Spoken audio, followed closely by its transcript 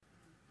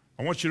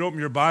I want you to open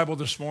your Bible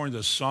this morning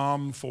to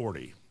Psalm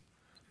 40,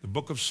 the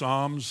book of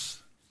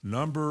Psalms,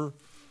 number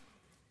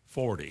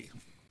 40.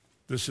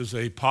 This is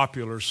a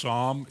popular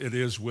psalm. It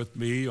is with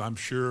me. I'm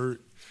sure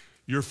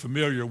you're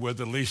familiar with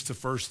at least the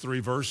first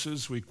three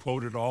verses. We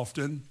quote it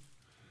often.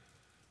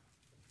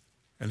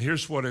 And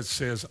here's what it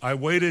says. I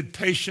waited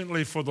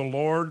patiently for the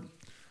Lord,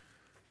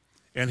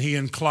 and he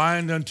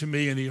inclined unto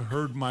me, and he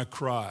heard my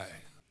cry.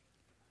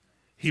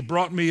 He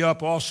brought me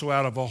up also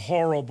out of a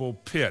horrible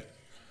pit,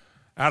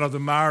 out of the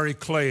miry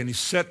clay, and he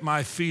set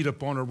my feet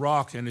upon a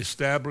rock and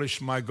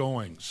established my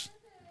goings.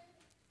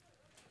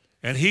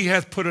 And he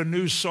hath put a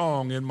new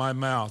song in my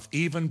mouth,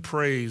 even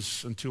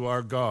praise unto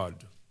our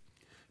God.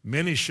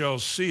 Many shall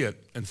see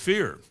it and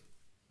fear,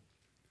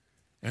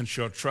 and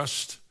shall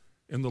trust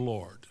in the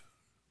Lord.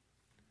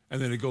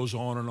 And then it goes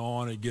on and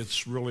on. It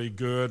gets really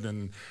good,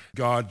 and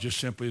God just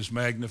simply is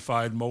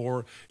magnified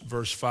more.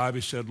 Verse 5,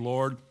 he said,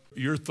 Lord,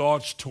 your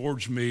thoughts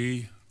towards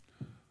me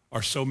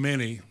are so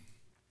many,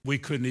 we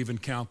couldn't even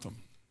count them.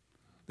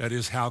 That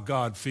is how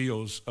God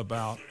feels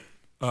about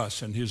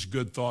us and his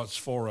good thoughts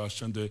for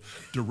us and the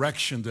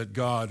direction that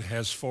God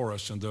has for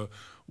us and the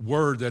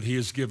word that he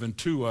has given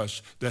to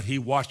us that he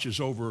watches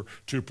over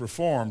to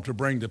perform, to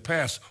bring to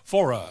pass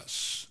for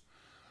us.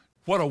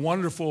 What a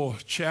wonderful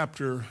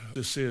chapter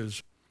this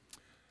is.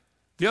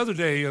 The other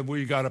day,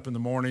 we got up in the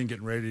morning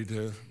getting ready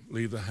to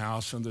leave the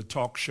house, and the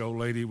talk show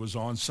lady was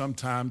on.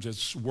 Sometimes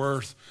it's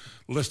worth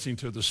listening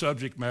to the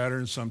subject matter,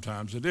 and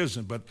sometimes it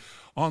isn't. But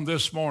on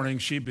this morning,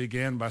 she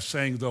began by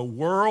saying, the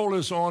world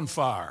is on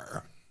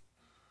fire.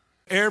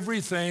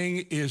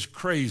 Everything is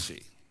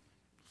crazy.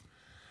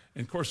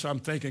 And, of course, I'm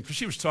thinking, because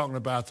she was talking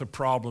about the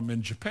problem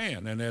in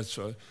Japan, and it's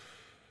a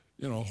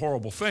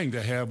horrible thing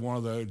to have one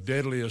of the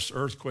deadliest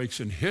earthquakes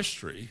in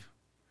history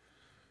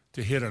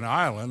to hit an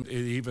island. It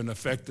even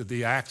affected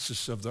the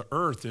axis of the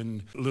earth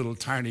in little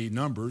tiny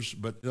numbers,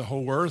 but the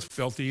whole earth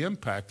felt the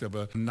impact of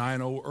a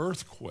 9/0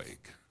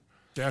 earthquake.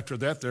 After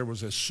that, there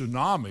was a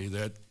tsunami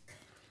that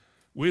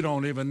we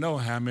don't even know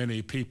how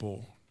many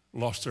people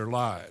lost their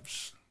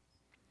lives.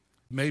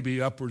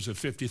 Maybe upwards of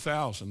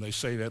 50,000. They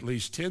say that at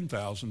least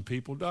 10,000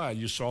 people died.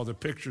 You saw the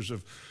pictures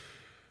of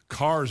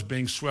cars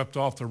being swept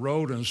off the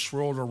road and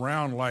swirled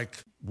around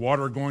like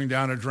water going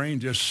down a drain,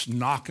 just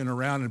knocking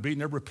around and beating.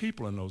 There were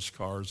people in those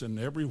cars, and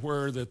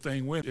everywhere that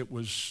thing went, it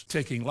was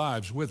taking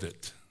lives with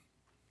it.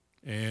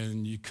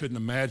 And you couldn't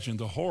imagine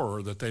the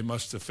horror that they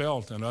must have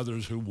felt, and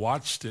others who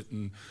watched it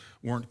and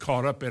weren't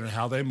caught up in it,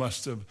 how they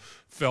must have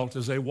felt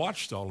as they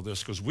watched all of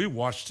this, because we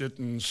watched it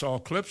and saw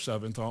clips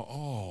of it and thought,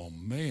 oh,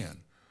 man.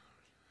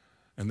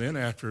 And then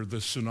after the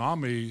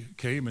tsunami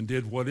came and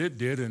did what it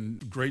did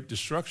and great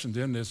destruction,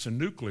 then it's a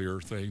nuclear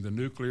thing, the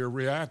nuclear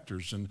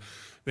reactors, and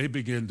they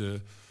begin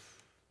to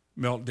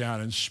melt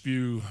down and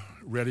spew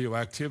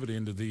radioactivity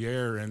into the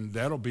air, and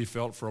that'll be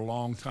felt for a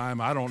long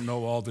time. I don't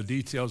know all the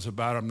details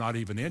about it. I'm not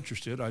even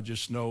interested. I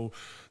just know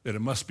that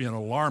it must be an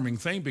alarming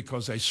thing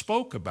because they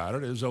spoke about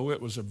it as though it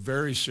was a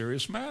very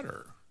serious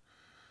matter.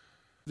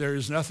 There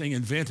is nothing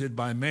invented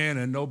by man,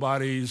 and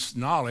nobody's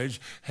knowledge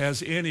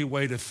has any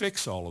way to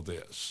fix all of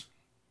this.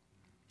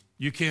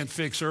 You can't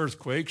fix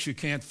earthquakes. You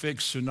can't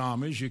fix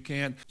tsunamis. You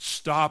can't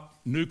stop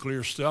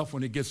nuclear stuff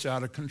when it gets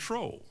out of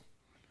control.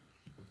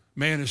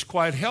 Man is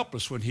quite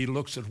helpless when he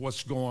looks at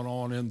what's going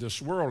on in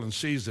this world and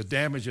sees the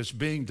damage that's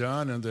being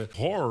done and the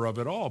horror of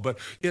it all. But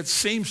it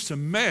seems to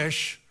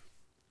mesh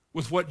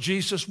with what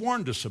Jesus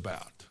warned us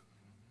about.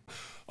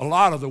 A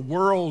lot of the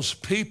world's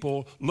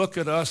people look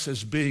at us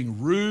as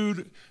being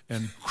rude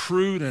and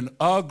crude and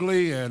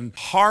ugly and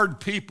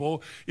hard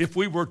people if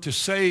we were to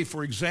say,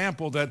 for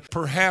example, that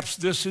perhaps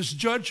this is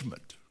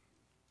judgment.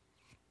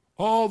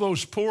 All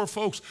those poor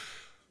folks.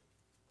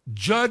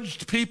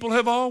 Judged people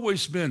have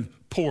always been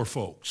poor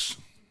folks.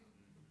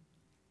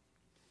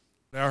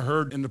 I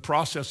heard in the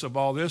process of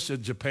all this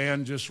that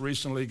Japan just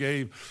recently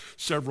gave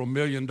several $1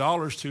 million to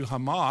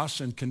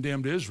Hamas and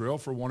condemned Israel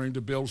for wanting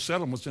to build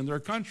settlements in their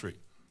country.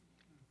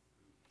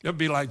 It would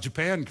be like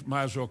Japan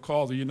might as well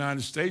call the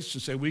United States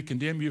and say, we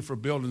condemn you for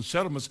building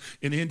settlements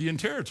in Indian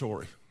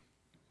territory.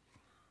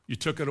 You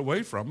took it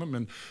away from them,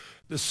 and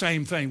the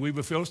same thing. We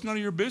would feel it's none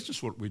of your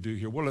business what we do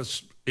here. Well,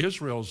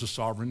 Israel is a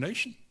sovereign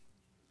nation.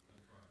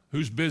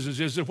 Whose business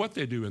is it what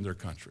they do in their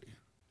country?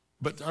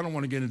 But I don't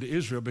want to get into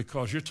Israel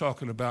because you're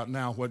talking about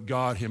now what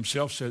God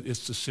himself said,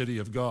 it's the city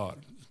of God.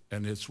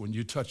 And it's when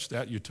you touch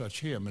that, you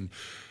touch him. And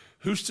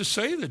who's to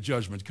say that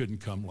judgment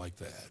couldn't come like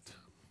that?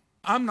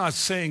 I'm not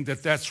saying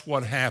that that's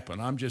what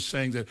happened. I'm just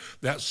saying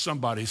that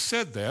somebody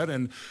said that.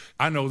 And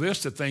I know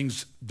this, that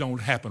things don't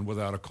happen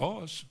without a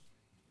cause.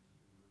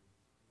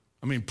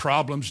 I mean,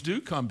 problems do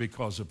come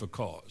because of a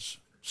cause.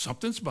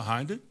 Something's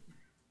behind it.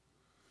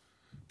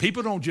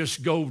 People don't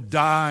just go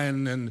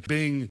dying and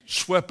being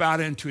swept out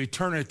into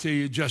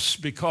eternity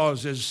just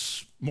because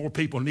there's more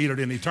people needed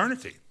in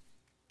eternity.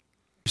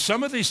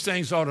 Some of these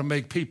things ought to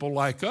make people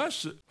like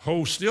us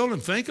hold still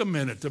and think a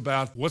minute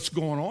about what's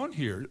going on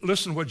here.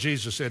 Listen to what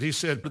Jesus said. He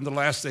said, in the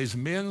last days,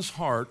 men's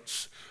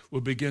hearts will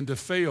begin to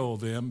fail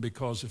them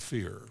because of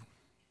fear.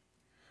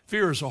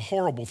 Fear is a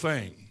horrible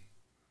thing.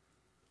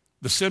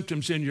 The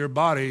symptoms in your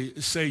body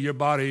say your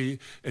body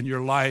and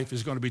your life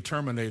is going to be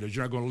terminated.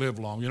 You're not going to live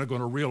long. You're not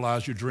going to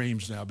realize your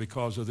dreams now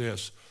because of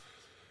this.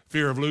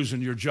 Fear of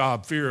losing your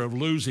job, fear of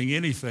losing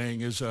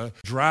anything is a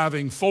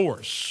driving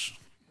force.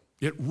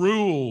 It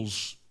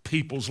rules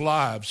people's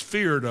lives.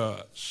 Fear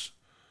does.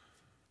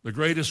 The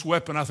greatest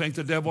weapon I think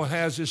the devil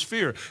has is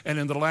fear. And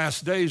in the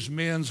last days,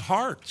 men's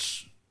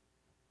hearts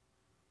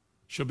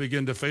shall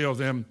begin to fail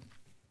them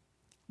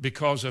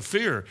because of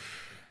fear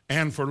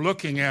and for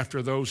looking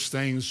after those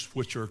things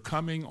which are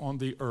coming on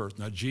the earth.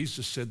 Now,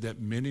 Jesus said that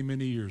many,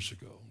 many years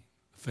ago,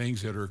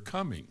 things that are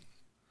coming.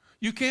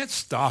 You can't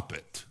stop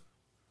it.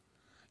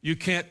 You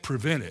can't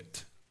prevent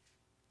it.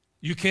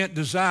 You can't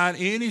design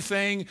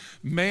anything.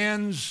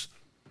 Man's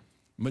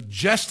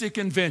majestic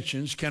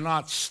inventions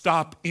cannot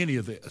stop any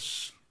of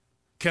this,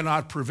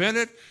 cannot prevent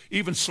it,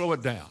 even slow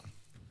it down.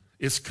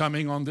 It's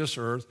coming on this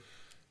earth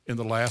in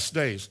the last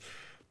days.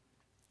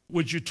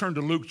 Would you turn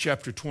to Luke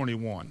chapter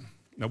 21?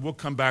 Now, we'll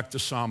come back to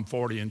Psalm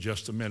 40 in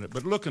just a minute,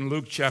 but look in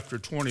Luke chapter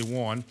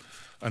 21,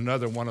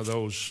 another one of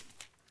those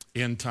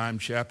end-time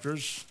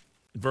chapters,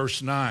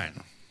 verse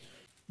 9.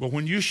 But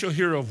when you shall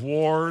hear of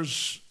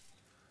wars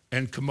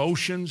and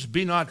commotions,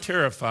 be not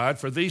terrified,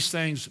 for these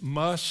things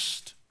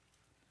must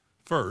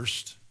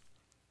first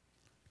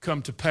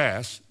come to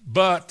pass,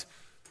 but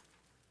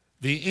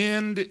the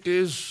end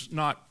is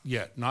not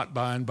yet, not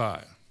by and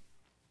by.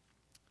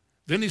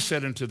 Then he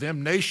said unto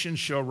them, nation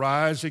shall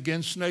rise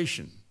against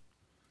nation,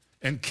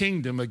 and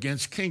kingdom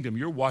against kingdom.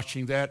 You're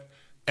watching that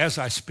as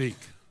I speak.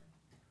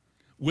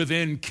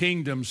 Within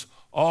kingdoms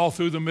all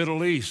through the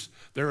Middle East,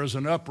 there is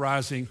an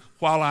uprising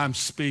while I'm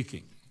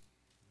speaking.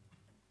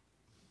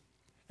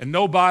 And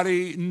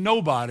nobody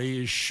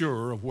is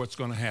sure of what's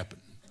going to happen.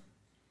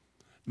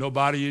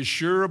 Nobody is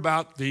sure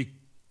about the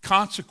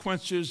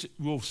consequences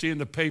we'll see in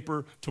the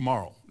paper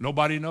tomorrow.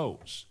 Nobody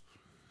knows.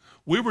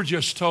 We were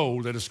just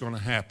told that it's going to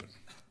happen.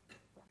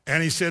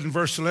 And he said in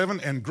verse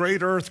 11, and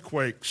great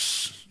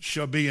earthquakes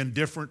shall be in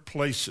different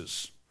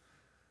places,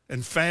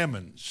 and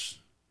famines,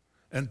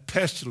 and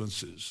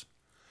pestilences,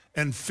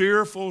 and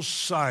fearful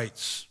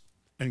sights,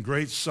 and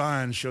great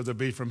signs shall there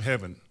be from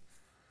heaven.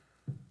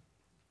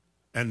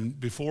 And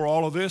before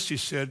all of this, he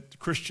said,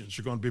 Christians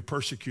are going to be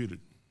persecuted.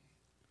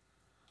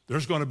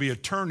 There's going to be a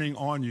turning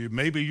on you.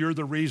 Maybe you're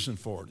the reason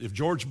for it. If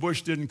George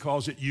Bush didn't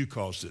cause it, you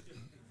caused it.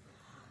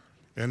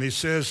 And he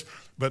says,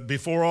 but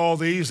before all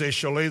these, they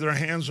shall lay their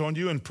hands on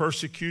you and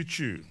persecute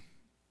you,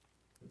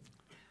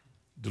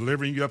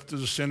 delivering you up to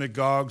the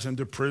synagogues and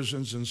to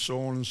prisons and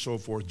so on and so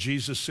forth.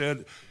 Jesus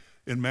said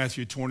in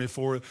Matthew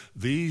 24,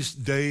 these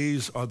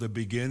days are the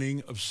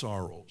beginning of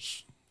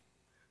sorrows.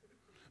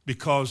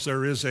 Because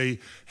there is a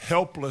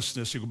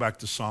helplessness. You go back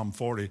to Psalm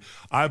 40.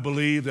 I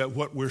believe that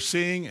what we're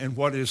seeing and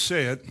what is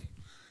said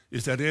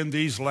is that in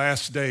these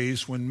last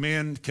days, when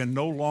men can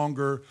no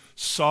longer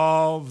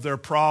solve their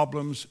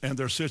problems and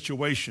their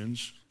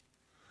situations,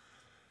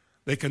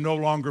 they can no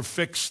longer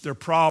fix their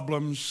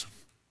problems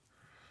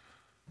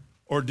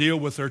or deal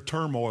with their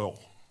turmoil.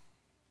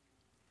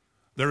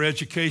 Their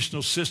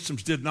educational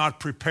systems did not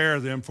prepare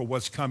them for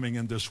what's coming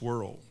in this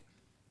world.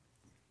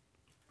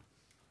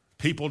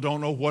 People don't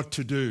know what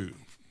to do.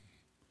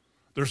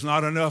 There's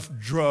not enough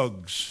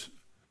drugs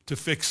to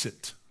fix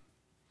it.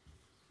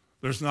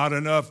 There's not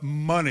enough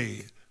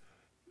money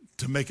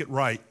to make it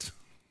right.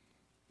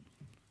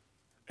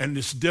 And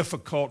it's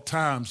difficult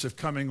times of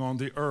coming on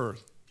the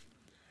earth.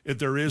 If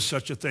there is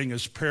such a thing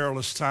as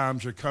perilous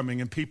times are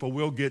coming, and people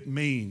will get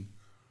mean,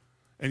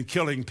 and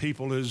killing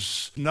people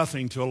is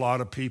nothing to a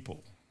lot of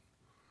people.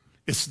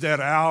 It's that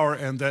hour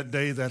and that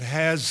day that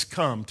has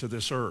come to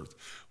this earth.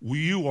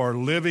 You are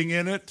living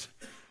in it.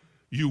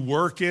 You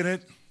work in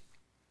it.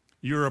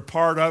 You're a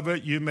part of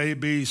it. You may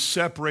be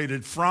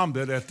separated from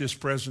it at this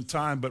present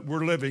time, but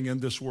we're living in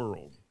this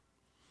world.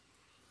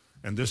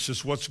 And this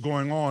is what's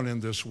going on in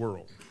this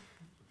world.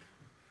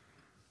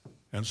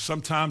 And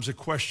sometimes the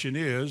question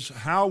is,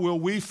 how will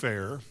we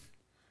fare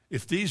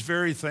if these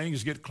very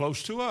things get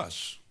close to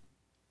us?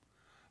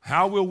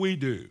 How will we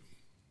do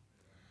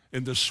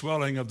in the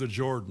swelling of the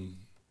Jordan,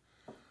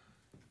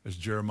 as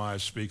Jeremiah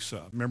speaks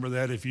of? Remember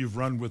that if you've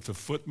run with the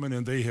footmen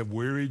and they have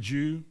wearied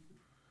you,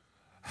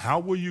 how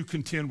will you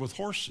contend with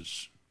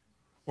horses?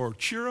 Or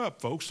cheer up,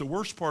 folks, the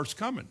worst part's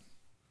coming.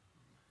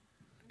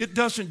 It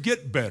doesn't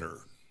get better.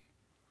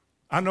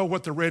 I know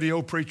what the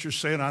radio preachers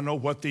say, and I know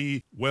what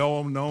the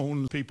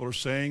well-known people are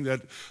saying,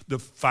 that the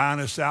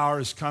finest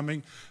hour is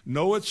coming.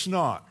 No, it's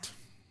not.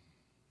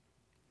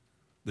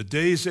 The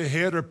days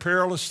ahead are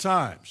perilous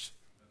times.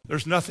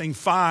 There's nothing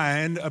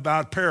fine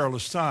about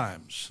perilous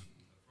times.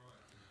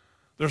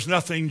 There's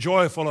nothing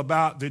joyful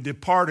about the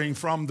departing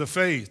from the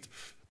faith.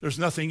 There's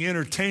nothing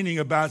entertaining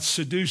about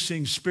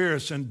seducing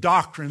spirits and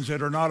doctrines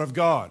that are not of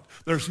God.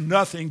 There's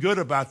nothing good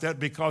about that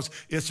because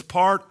it's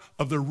part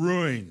of the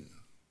ruin.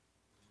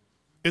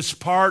 It's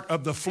part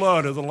of the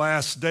flood of the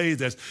last day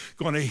that's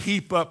going to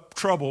heap up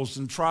troubles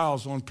and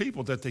trials on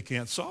people that they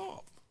can't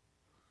solve.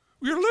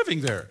 We're living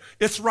there.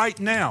 It's right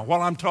now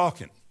while I'm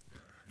talking.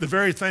 The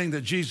very thing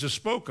that Jesus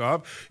spoke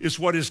of is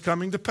what is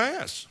coming to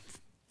pass.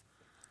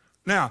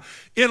 Now,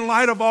 in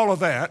light of all of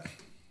that,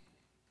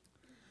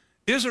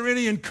 is there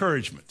any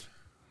encouragement?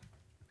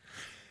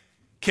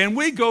 Can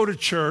we go to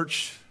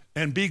church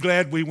and be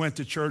glad we went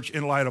to church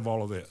in light of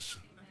all of this?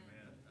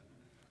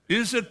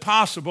 Is it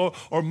possible,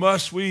 or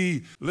must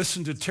we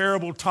listen to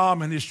terrible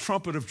Tom and his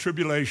trumpet of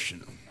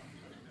tribulation?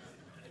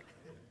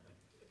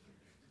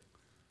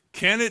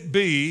 Can it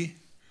be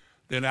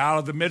that out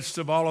of the midst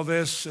of all of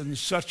this, in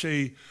such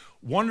a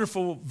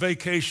wonderful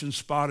vacation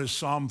spot as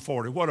Psalm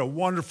 40, what a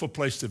wonderful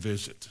place to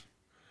visit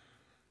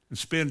and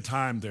spend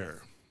time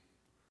there.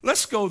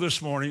 Let's go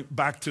this morning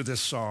back to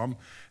this psalm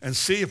and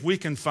see if we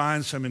can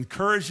find some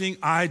encouraging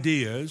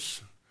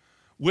ideas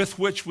with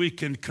which we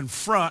can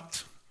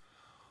confront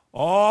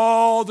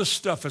all the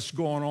stuff that's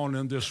going on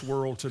in this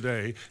world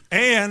today,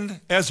 and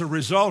as a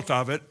result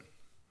of it,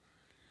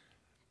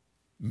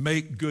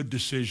 make good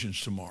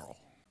decisions tomorrow.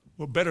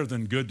 Well, better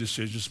than good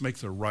decisions, make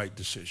the right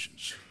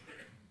decisions.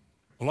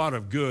 A lot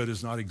of good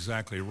is not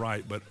exactly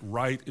right, but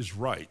right is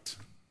right.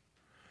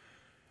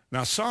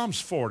 Now, Psalms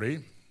 40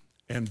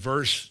 and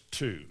verse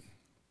 2.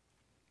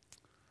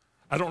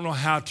 I don't know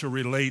how to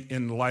relate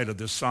in light of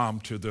this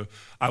psalm to the,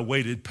 I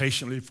waited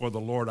patiently for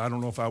the Lord. I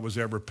don't know if I was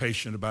ever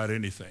patient about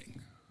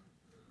anything.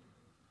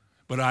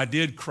 But I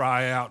did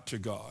cry out to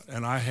God,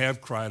 and I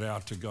have cried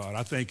out to God.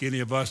 I think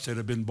any of us that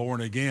have been born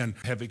again,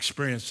 have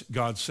experienced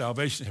God's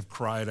salvation, have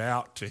cried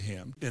out to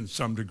him in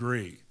some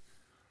degree.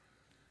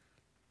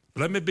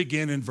 Let me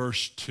begin in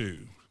verse 2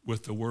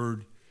 with the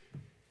word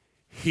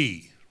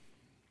he.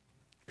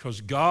 Because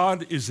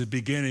God is the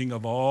beginning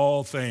of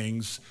all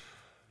things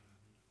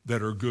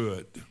that are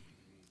good.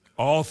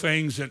 All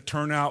things that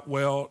turn out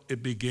well,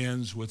 it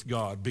begins with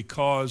God.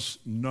 Because,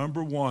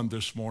 number one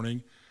this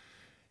morning,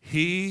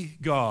 he,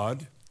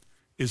 God,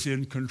 is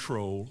in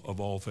control of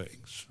all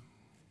things.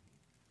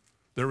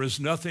 There is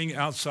nothing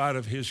outside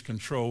of his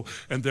control,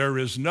 and there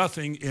is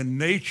nothing in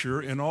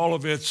nature, in all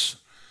of its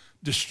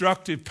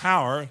destructive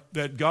power,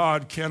 that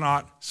God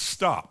cannot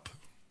stop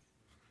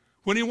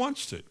when he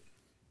wants to.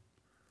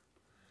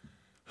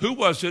 Who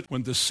was it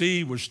when the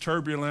sea was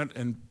turbulent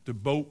and the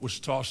boat was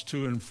tossed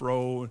to and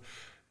fro,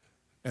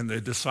 and the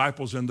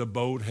disciples in the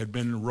boat had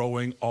been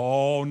rowing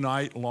all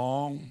night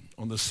long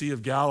on the Sea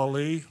of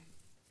Galilee?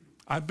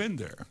 I've been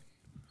there.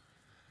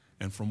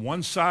 And from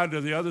one side to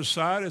the other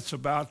side, it's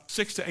about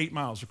 6 to 8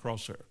 miles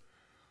across there.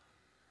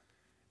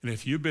 And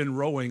if you've been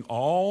rowing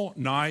all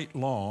night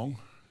long,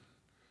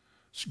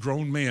 it's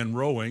grown men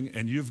rowing,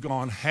 and you've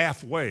gone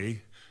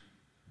halfway,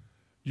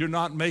 you're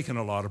not making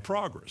a lot of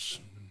progress.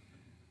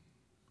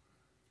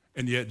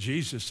 And yet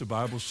Jesus, the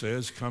Bible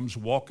says, comes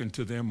walking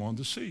to them on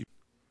the sea.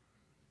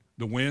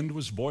 The wind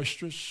was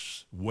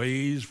boisterous,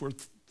 waves were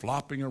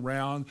flopping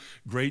around,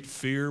 great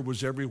fear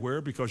was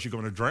everywhere because you're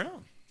going to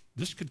drown.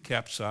 This could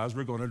capsize,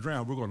 we're going to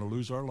drown, we're going to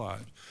lose our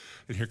lives.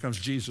 And here comes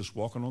Jesus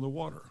walking on the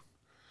water.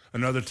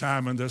 Another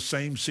time in the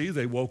same sea,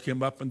 they woke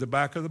him up in the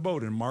back of the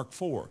boat in Mark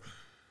 4.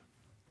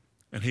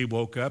 And he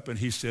woke up and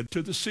he said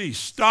to the sea,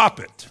 stop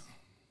it.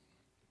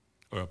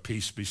 Or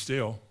peace be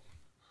still.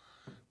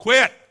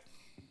 Quit.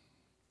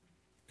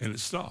 And it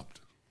stopped.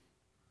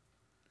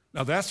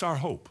 Now that's our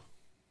hope.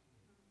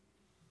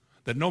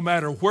 That no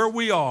matter where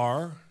we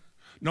are,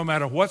 no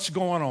matter what's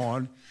going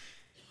on,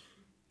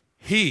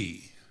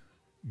 he,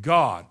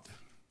 God,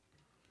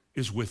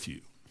 is with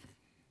you.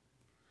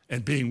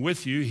 And being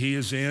with you, he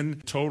is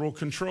in total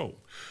control.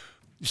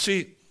 You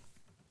see,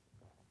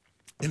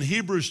 in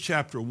Hebrews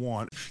chapter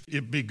 1,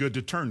 it'd be good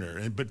to turn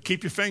there, but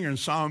keep your finger in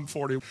Psalm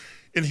 40.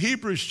 In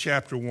Hebrews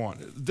chapter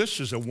 1, this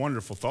is a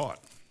wonderful thought.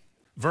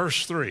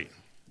 Verse 3,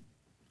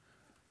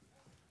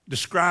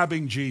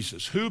 describing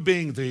Jesus, who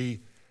being the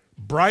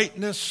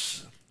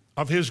brightness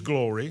of his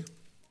glory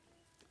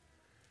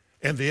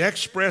and the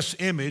express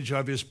image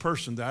of his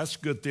person. That's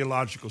good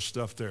theological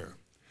stuff there.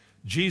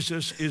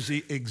 Jesus is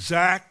the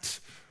exact,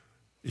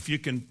 if you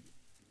can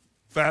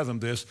fathom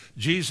this,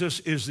 Jesus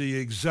is the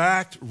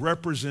exact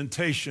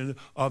representation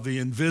of the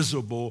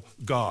invisible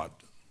God.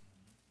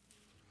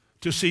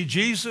 To see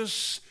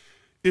Jesus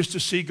is to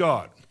see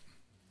God.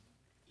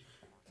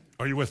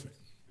 Are you with me?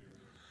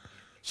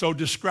 So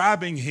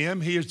describing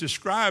him, he is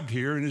described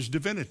here in his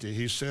divinity.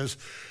 He says,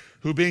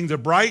 who being the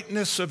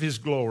brightness of his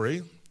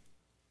glory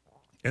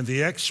and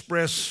the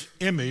express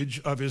image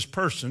of his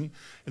person,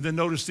 and then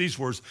notice these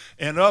words,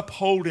 and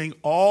upholding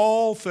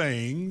all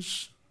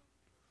things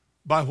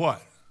by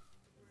what?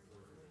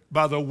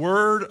 By the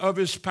word of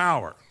his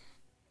power.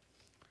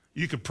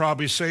 You could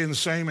probably say in the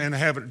same and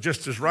have it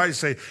just as right,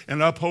 say,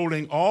 and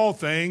upholding all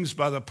things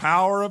by the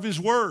power of his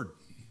word.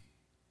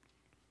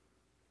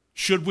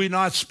 Should we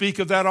not speak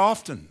of that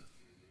often?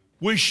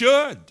 We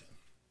should.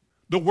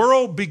 The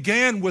world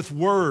began with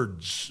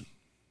words.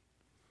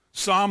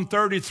 Psalm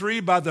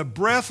 33, by the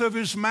breath of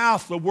his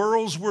mouth, the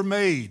worlds were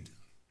made.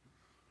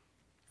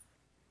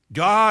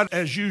 God,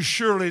 as you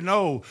surely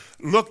know,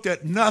 looked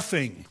at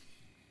nothing.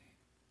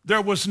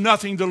 There was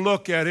nothing to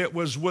look at. It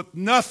was with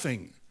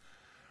nothing.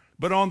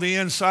 But on the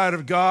inside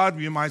of God,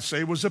 you might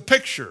say, was a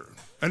picture,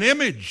 an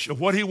image of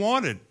what he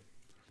wanted.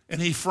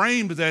 And he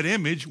framed that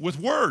image with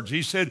words.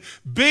 He said,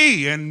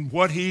 be, and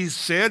what he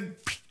said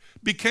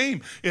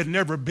became. It had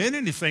never been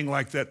anything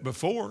like that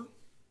before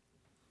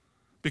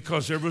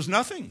because there was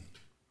nothing.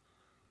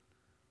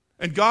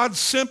 And God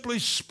simply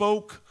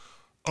spoke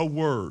a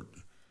word.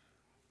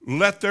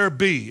 Let there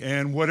be.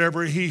 And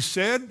whatever he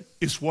said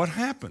is what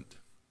happened.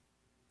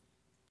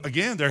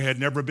 Again, there had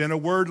never been a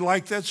word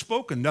like that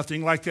spoken.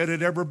 Nothing like that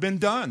had ever been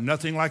done.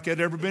 Nothing like that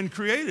had ever been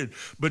created.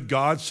 But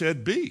God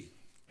said be,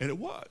 and it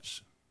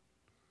was.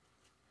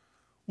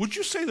 Would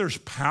you say there's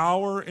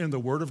power in the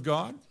Word of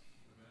God?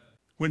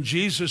 When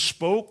Jesus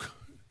spoke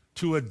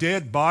to a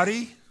dead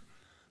body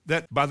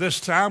that by this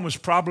time was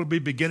probably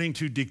beginning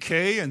to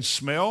decay and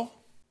smell,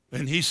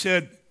 and he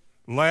said,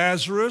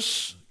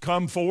 Lazarus,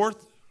 come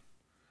forth,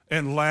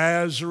 and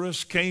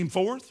Lazarus came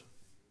forth?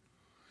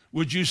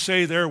 Would you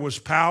say there was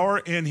power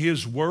in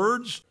his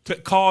words to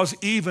cause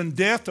even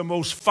death, the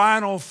most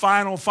final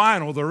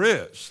there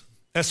is?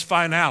 That's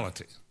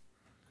finality.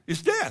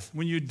 It's death.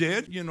 When you're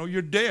dead,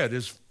 you're dead,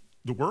 as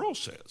the world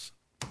says.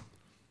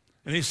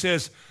 And he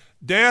says,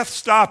 death,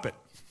 stop it.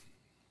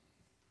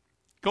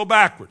 Go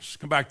backwards.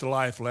 Come back to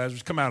life,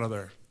 Lazarus. Come out of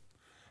there.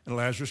 And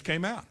Lazarus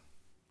came out.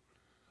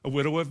 A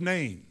widow of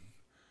Nain.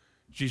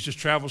 Jesus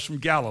travels from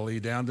Galilee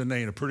down to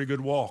Nain, a pretty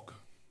good walk.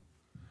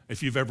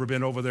 If you've ever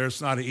been over there,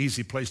 it's not an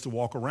easy place to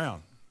walk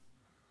around.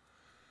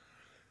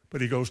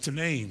 But he goes to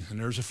Nain, and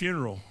there's a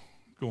funeral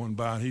going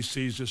by, and he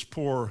sees this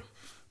poor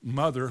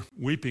mother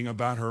weeping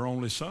about her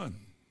only son.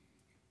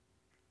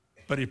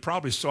 But he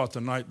probably saw it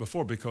the night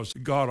before because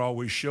God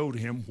always showed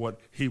him what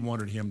he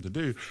wanted him to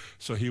do.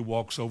 So he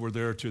walks over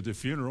there to the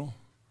funeral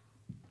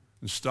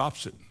and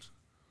stops it.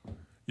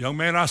 Young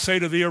man, I say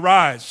to thee,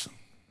 arise.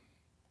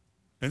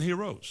 And he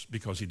arose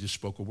because he just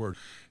spoke a word.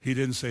 He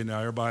didn't say, now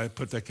everybody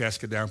put that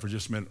casket down for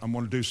just a minute. I'm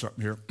going to do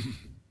something here.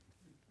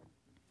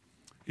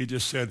 He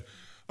just said,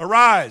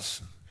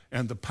 arise.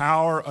 And the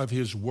power of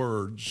his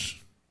words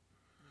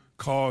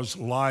caused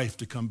life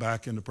to come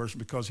back in the person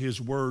because his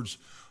words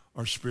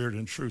are spirit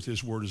and truth.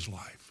 His word is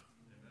life.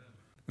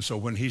 And so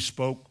when he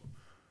spoke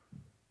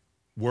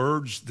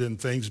words, then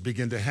things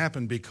begin to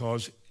happen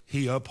because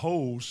he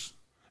upholds,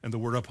 and the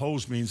word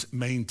upholds means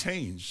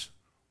maintains.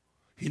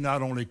 He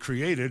not only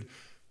created,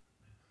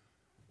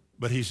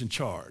 but he's in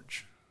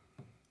charge.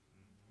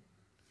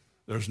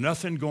 There's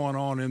nothing going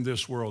on in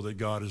this world that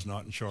God is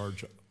not in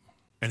charge of.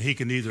 And he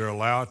can either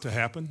allow it to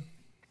happen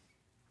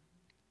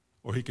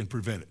or he can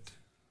prevent it.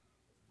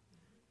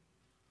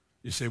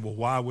 You say, well,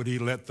 why would he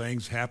let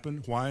things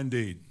happen? Why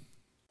indeed?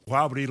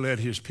 Why would he let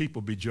his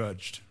people be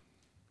judged?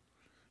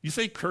 You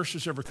think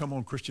curses ever come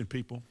on Christian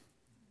people?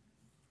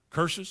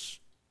 Curses?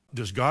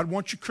 Does God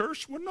want you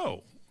cursed? Well,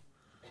 no.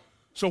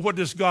 So what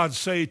does God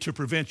say to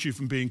prevent you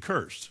from being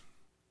cursed?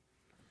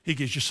 He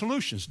gives you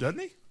solutions, doesn't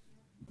he?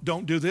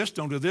 Don't do this,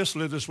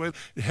 live this way.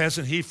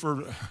 Hasn't he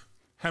for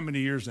how many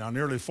years now?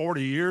 Nearly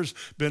 40 years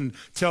been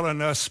telling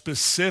us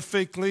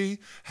specifically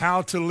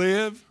how to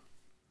live?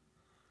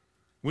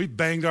 We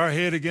banged our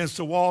head against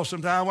the wall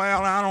sometimes.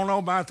 Well, I don't know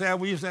about that.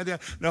 We used to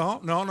that.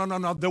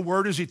 No. The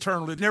word is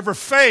eternal. It never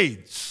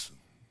fades.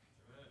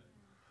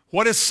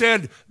 What it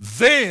said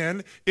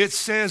then, it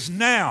says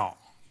now.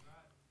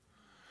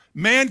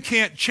 Man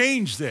can't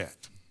change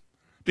that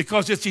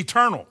because it's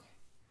eternal.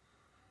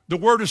 The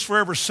word is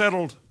forever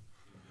settled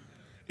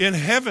in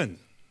heaven.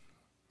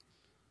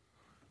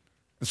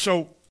 And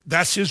so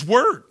that's his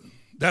word.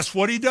 That's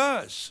what he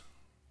does.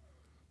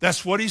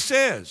 That's what he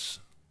says.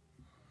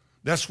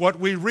 That's what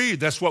we read.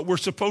 That's what we're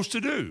supposed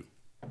to do.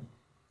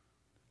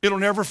 It'll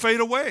never fade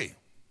away.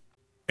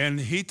 And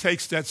he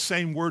takes that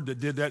same word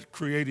that did that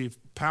creative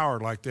power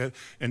like that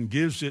and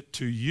gives it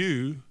to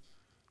you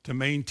to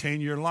maintain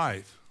your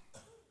life.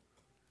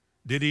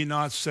 Did he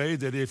not say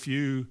that if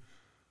you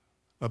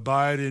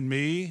abide in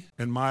me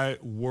and my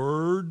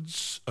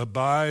words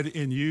abide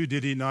in you,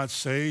 did he not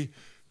say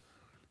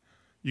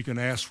you can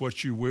ask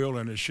what you will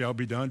and it shall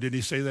be done? Did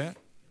he say that?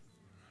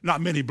 Not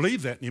many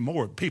believe that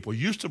anymore. People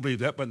used to believe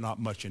that, but not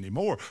much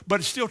anymore. But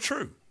it's still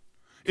true.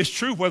 It's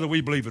true whether we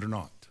believe it or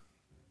not.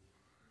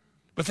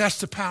 But that's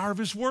the power of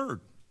his word.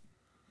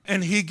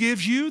 And he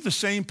gives you the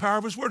same power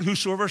of his word.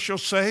 Whosoever shall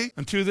say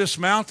unto this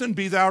mountain,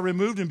 be thou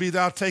removed and be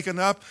thou taken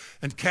up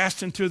and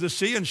cast into the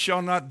sea, and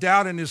shall not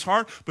doubt in his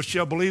heart, but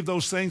shall believe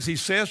those things he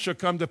says shall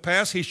come to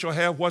pass, he shall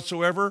have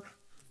whatsoever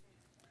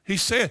he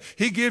said.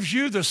 He gives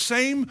you the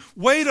same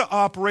way to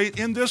operate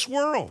in this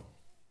world.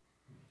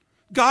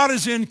 God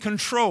is in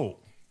control.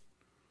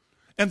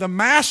 And the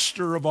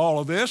master of all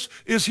of this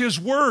is his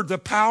word, the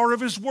power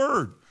of his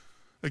word.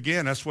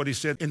 Again, that's what he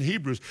said in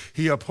Hebrews.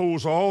 He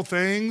upholds all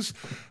things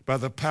by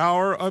the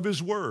power of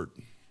his word.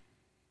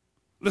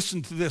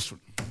 Listen to this one.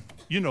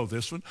 You know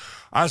this one.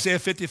 Isaiah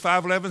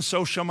 55:11,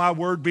 so shall my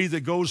word be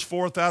that goes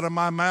forth out of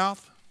my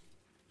mouth.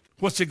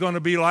 What's it going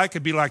to be like?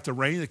 It'd be like the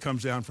rain that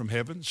comes down from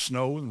heaven,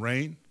 snow and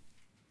rain.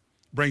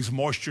 Brings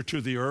moisture to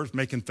the earth,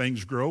 making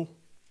things grow.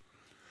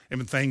 And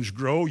when things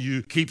grow,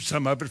 you keep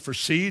some of it for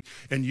seed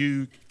and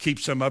you keep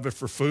some of it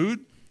for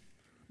food.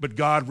 But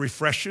God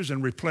refreshes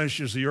and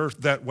replenishes the earth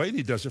that way, and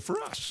he does it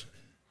for us.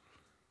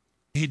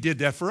 He did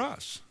that for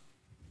us.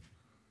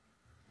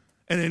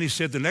 And then he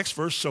said the next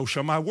verse, so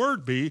shall my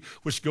word be,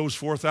 which goes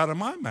forth out of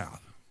my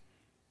mouth.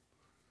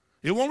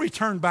 It won't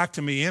return back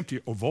to me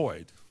empty or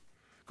void,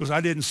 because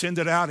I didn't send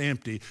it out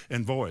empty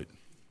and void.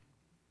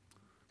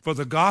 For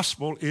the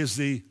gospel is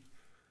the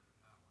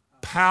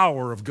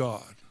power of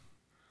God.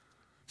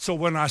 So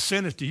when I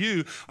send it to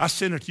you, I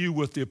send it to you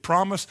with the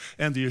promise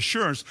and the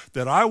assurance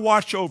that I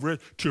watch over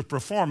it to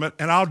perform it,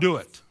 and I'll do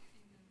it.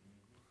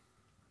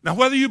 Now,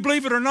 whether you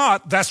believe it or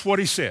not, that's what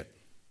he said.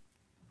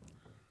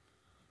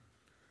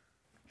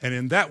 And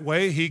in that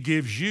way, he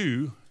gives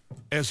you,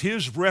 as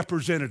his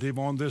representative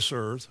on this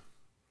earth,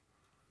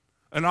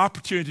 an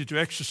opportunity to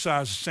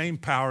exercise the same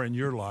power in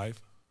your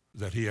life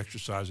that he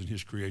exercised in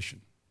his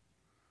creation.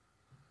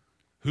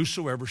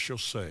 Whosoever shall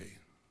say,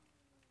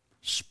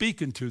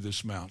 speak into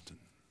this mountain.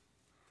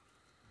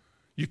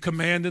 You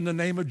command in the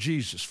name of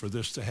Jesus for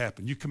this to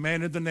happen. You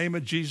command in the name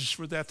of Jesus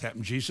for that to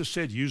happen. Jesus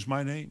said, use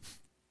my name.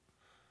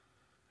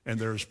 And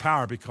there is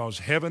power because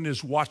heaven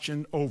is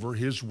watching over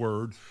his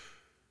word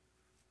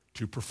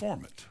to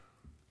perform it.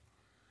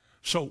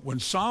 So when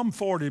Psalm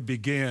 40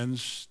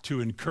 begins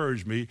to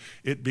encourage me,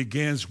 it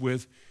begins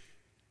with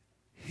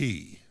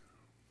he.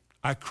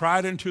 I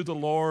cried unto the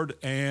Lord,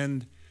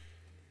 and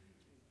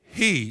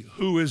he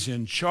who is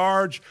in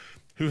charge,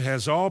 who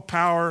has all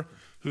power,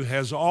 who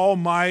has all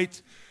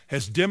might,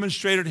 has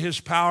demonstrated his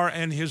power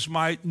and his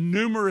might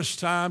numerous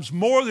times,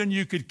 more than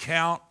you could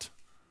count,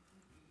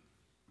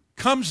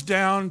 comes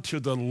down to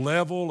the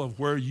level of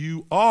where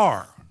you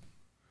are,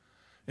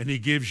 and he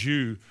gives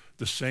you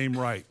the same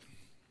right.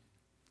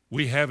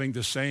 We having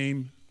the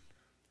same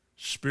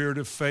spirit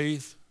of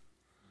faith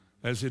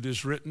as it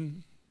is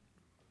written.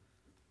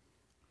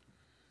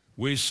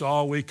 We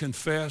saw, we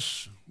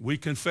confess, we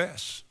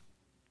confess.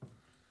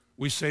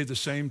 We say the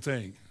same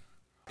thing.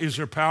 Is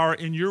there power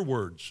in your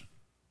words?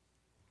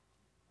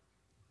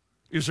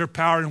 Is there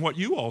power in what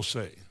you all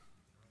say?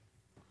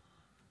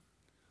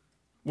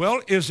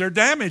 Well, is there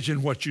damage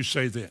in what you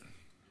say then?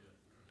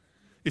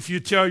 If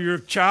you tell your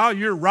child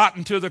you're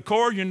rotten to the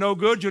core, you're no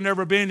good, you'll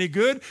never be any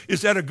good,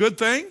 is that a good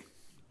thing?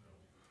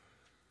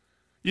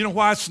 You know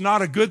why it's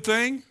not a good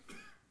thing?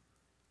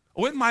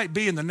 Oh, it might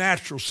be in the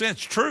natural sense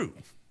true.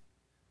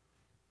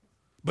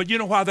 But you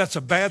know why that's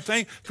a bad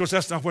thing? Because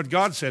that's not what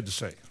God said to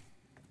say.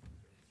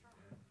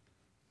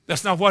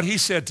 That's not what he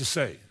said to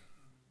say.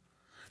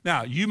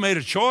 Now, you made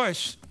a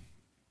choice.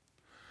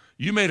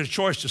 You made a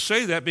choice to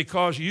say that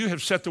because you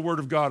have set the word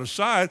of God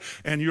aside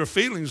and your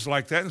feelings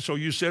like that, and so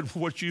you said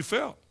what you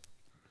felt.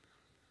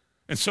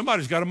 And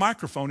somebody's got a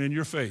microphone in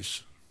your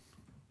face.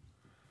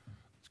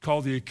 It's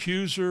called the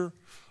accuser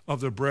of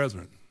the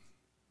brethren.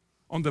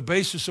 On the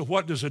basis of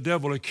what does the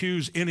devil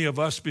accuse any of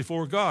us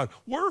before God?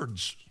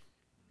 Words.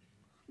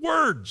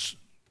 Words.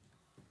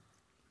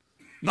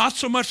 Not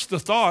so much the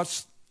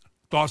thoughts.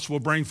 Thoughts will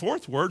bring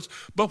forth words,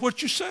 but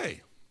what you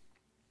say.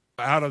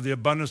 Out of the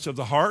abundance of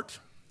the heart,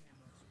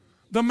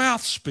 the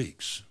mouth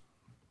speaks.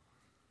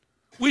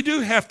 We do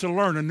have to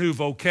learn a new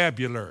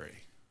vocabulary,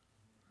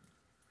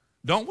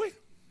 don't we?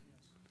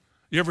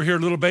 You ever hear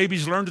little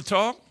babies learn to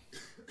talk?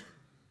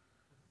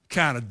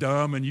 Kind of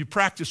dumb, and you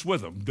practice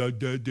with them.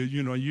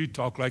 You know, you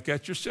talk like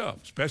that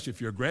yourself, especially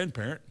if you're a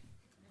grandparent.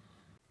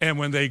 And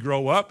when they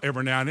grow up,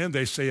 every now and then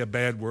they say a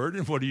bad word,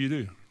 and what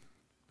do?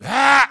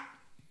 Ah!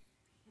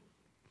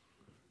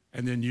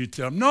 And then you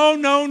tell them,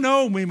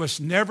 no, we must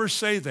never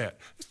say that.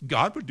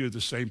 God would do the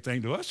same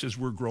thing to us as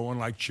we're growing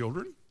like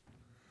children.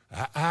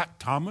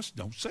 Thomas,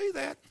 don't say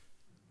that.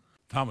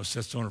 Thomas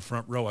sits on the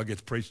front row. I get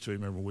to preach to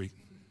him every week.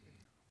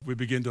 We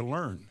begin to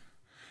learn.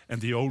 And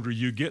the older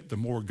you get, the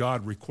more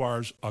God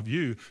requires of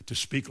you to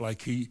speak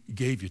like he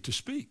gave you to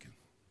speak.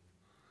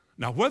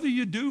 Now, whether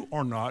you do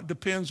or not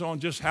depends on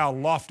just how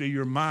lofty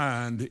your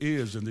mind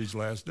is in these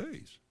last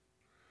days.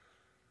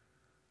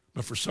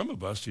 But for some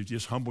of us, you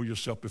just humble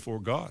yourself before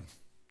God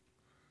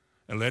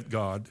and let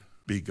God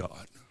be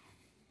God.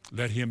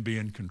 Let him be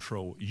in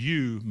control.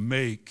 You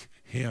make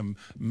him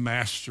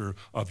master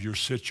of your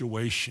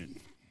situation.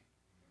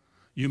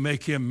 You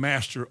make him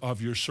master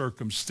of your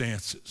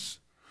circumstances.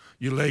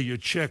 You lay your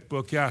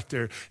checkbook out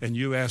there and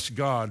you ask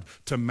God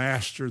to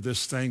master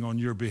this thing on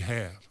your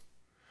behalf.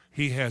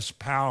 He has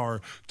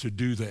power to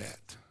do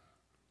that.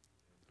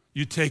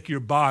 You take your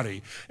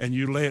body and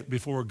you lay it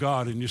before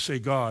God and you say,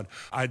 God,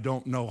 I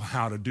don't know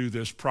how to do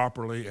this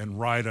properly and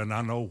right, and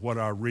I know what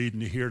I read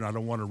and hear, and I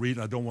don't want to read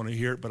and I don't want to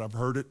hear it, but I've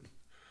heard it.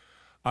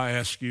 I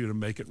ask you to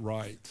make it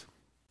right.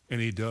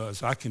 And he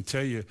does. I can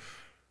tell you,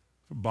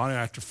 Bonnie,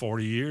 after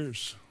 40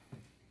 years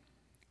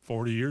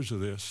of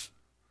this,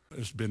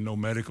 there's been no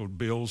medical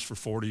bills for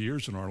 40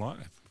 years in our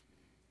life.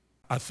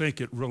 I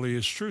think it really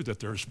is true that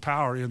there's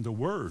power in the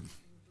word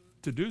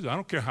to do that. I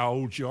don't care how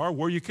old you are,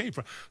 where you came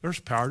from.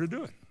 There's power to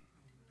do it.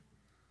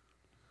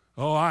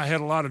 Oh, I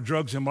had a lot of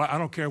drugs in my life. I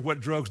don't care what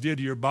drugs did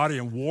to your body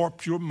and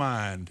warped your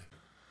mind.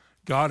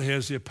 God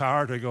has the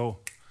power to go,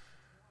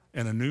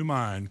 and a new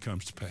mind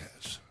comes to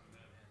pass.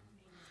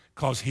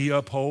 because he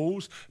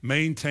upholds,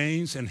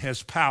 maintains, and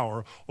has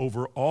power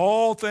over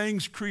all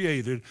things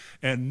created,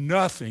 and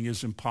nothing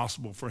is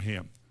impossible for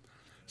him.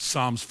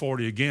 Psalms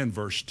 40 again,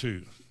 verse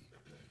 2.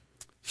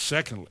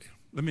 Secondly,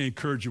 let me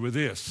encourage you with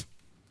this.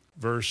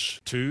 Verse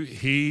 2,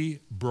 he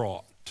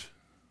brought.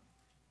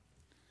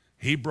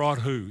 He brought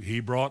who?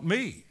 He brought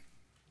me.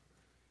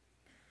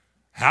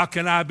 How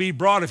can I be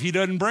brought if he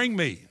doesn't bring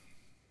me?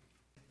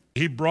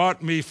 He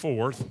brought me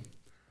forth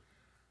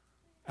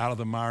out of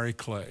the miry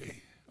clay,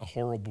 a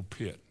horrible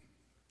pit.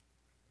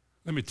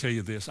 Let me tell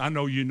you this. I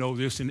know you know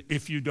this, and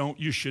if you don't,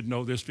 you should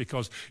know this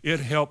because it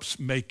helps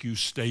make you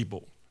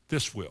stable.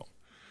 This will.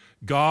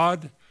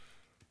 God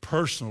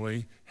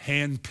personally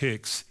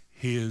handpicks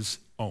his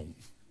own.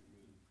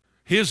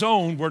 His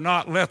own were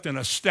not left in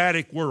a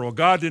static world.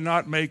 God did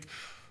not make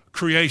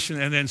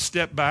creation and then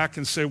step back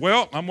and say,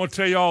 well, I'm going to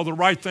tell you all the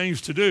right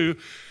things to do,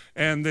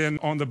 and then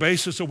on the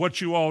basis of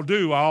what you all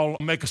do, I'll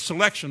make a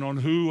selection on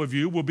who of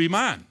you will be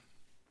mine.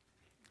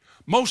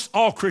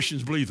 All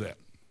Christians believe that.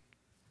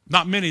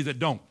 Not many that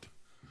don't.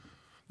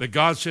 That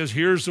God says,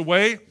 here's the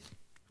way,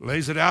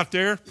 lays it out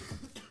there.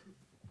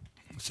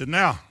 I said,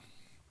 now,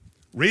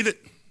 read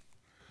it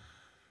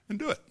and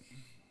do it.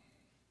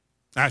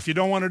 Now, if you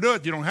don't want to do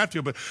it, you don't have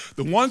to. But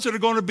the ones that are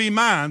going to be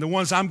mine, the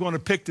ones I'm going to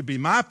pick to be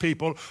my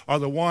people, are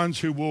the ones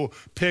who will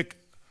pick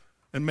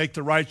and make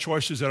the right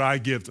choices that I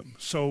give them.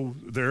 So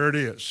there it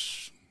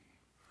is.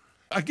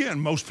 Again,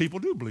 most people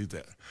do believe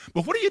that.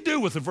 But what do you do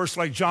with a verse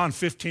like John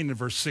 15 and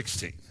verse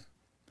 16?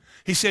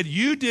 He said,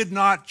 you did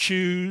not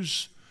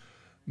choose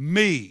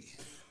me.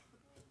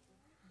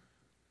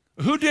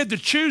 Who did the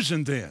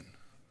choosing then?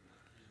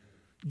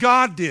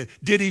 God did.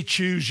 Did he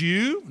choose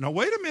you? Now,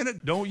 wait a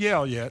minute. Don't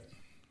yell yet.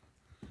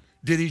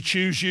 Did he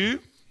choose you?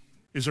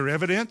 Is there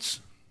evidence?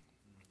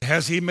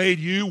 Has he made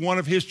you one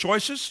of his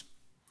choices?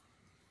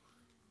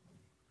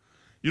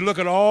 You look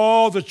at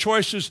all the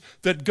choices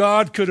that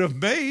God could have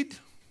made,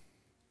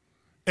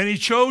 and he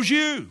chose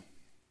you.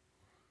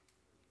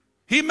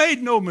 He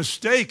made no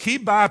mistake. He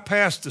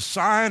bypassed the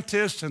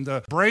scientists and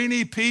the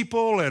brainy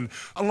people, and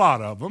a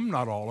lot of them,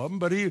 not all of them,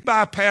 but he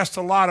bypassed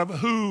a lot of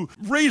who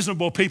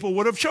reasonable people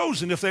would have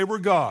chosen if they were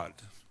God.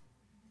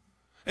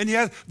 And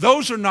yet,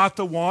 those are not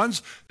the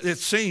ones, it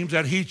seems,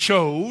 that he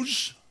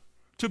chose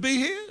to be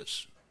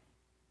his.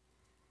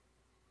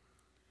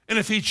 And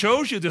if he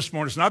chose you this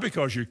morning, it's not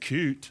because you're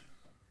cute.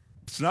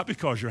 It's not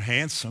because you're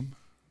handsome.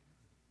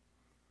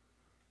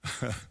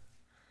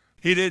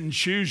 He didn't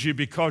choose you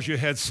because you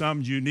had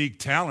some unique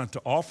talent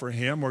to offer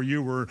him, or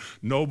you were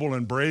noble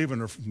and brave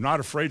and not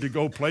afraid to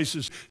go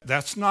places.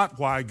 That's not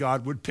why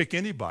God would pick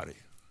anybody.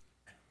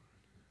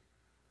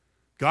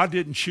 God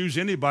didn't choose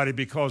anybody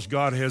because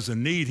God has a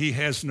need. He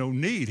has no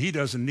need. He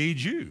doesn't need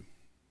you.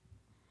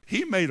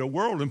 He made a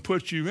world and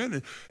put you in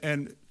it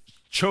and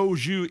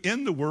chose you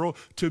in the world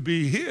to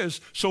be his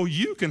so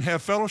you can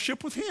have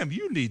fellowship with him.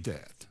 You need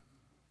that.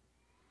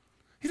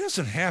 He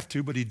doesn't have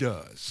to, but he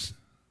does.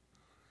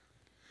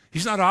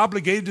 He's not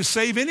obligated to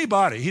save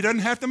anybody. He doesn't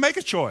have to make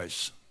a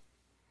choice.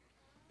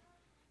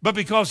 But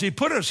because he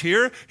put us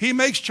here, he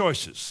makes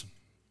choices.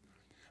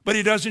 But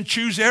he doesn't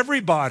choose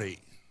everybody.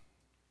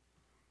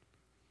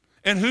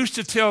 And who's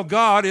to tell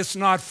God it's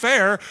not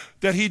fair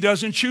that he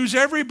doesn't choose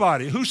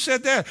everybody? Who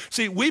said that?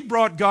 See, we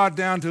brought God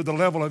down to the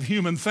level of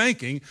human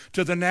thinking,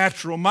 to the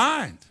natural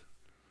mind.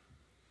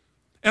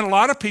 And a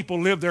lot of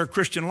people live their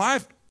Christian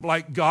life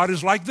like God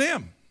is like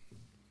them.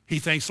 He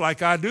thinks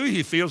like I do,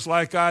 he feels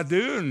like I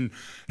do, and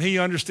he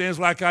understands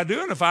like I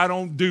do. And if I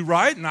don't do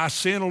right and I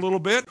sin a little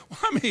bit,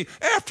 I mean,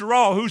 after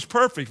all, who's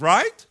perfect,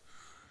 right?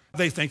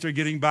 They think they're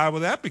getting by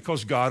with that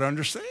because God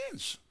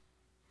understands.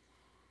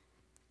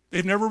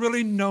 They've never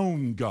really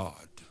known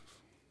God.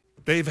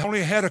 They've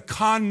only had a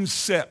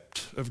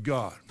concept of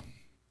God.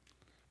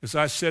 As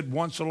I said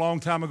once a long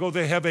time ago,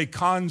 they have a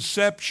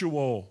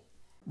conceptual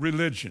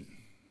religion.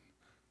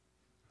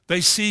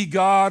 They see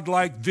God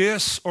like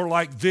this,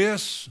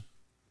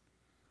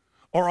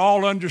 or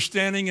all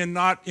understanding and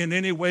not in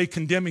any way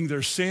condemning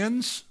their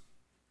sins.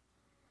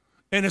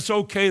 And it's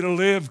okay to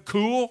live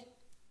cool.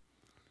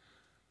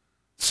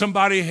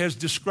 Somebody has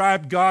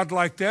described God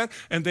like that,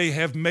 and they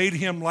have made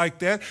him like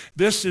that.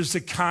 This is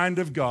the kind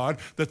of God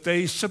that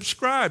they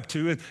subscribe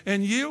to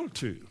and yield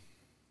to.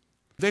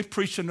 They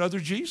preach another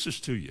Jesus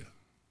to you.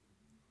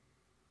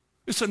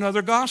 It's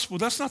another gospel.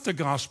 That's not the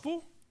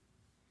gospel.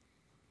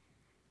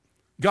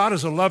 God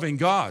is a loving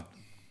God.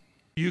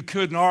 You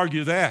couldn't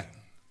argue that.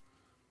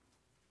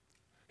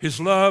 His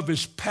love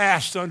is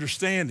past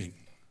understanding.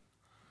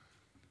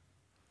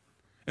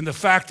 And the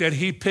fact that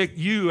he picked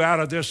you out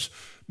of this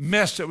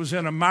mess that was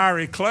in a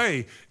miry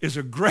clay is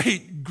the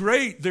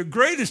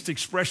greatest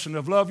expression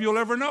of love you'll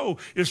ever know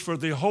is for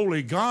the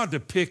holy God to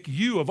pick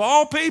you of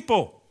all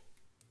people,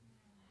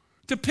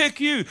 to pick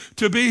you,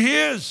 to be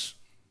his.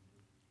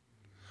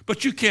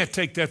 But you can't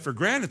take that for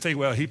granted and think,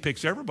 well, he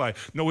picks everybody.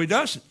 No, he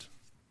doesn't.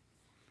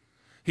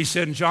 He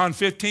said in John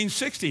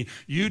 15:16,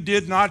 you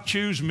did not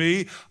choose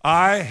me,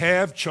 I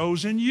have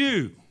chosen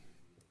you.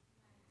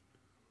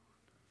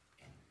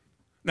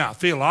 Now,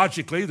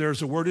 theologically,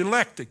 there's a word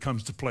elect that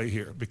comes to play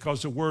here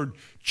because the word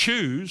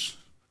choose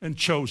and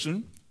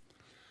chosen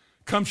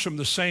comes from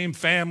the same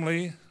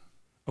family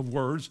of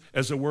words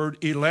as the word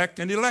elect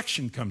and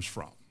election comes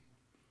from.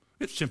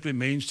 It simply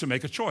means to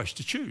make a choice,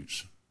 to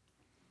choose.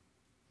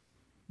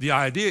 The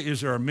idea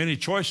is there are many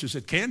choices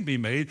that can be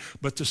made,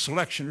 but the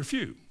selection are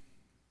few.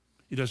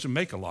 He doesn't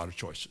make a lot of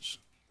choices.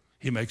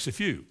 He makes a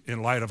few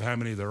in light of how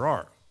many there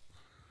are.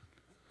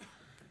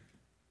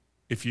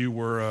 If you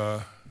were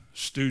a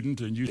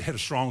student and you had a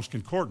Strong's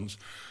Concordance,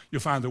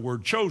 you'll find the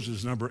word chosen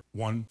is number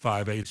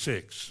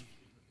 1586.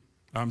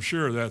 I'm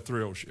sure that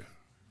thrills you.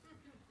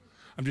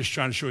 I'm just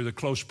trying to show you the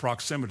close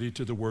proximity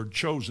to the word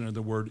chosen and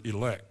the word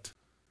elect.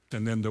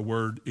 And then the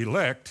word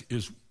elect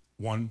is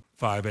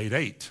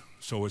 1588.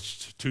 So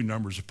it's two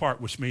numbers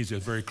apart, which means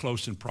it's very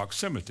close in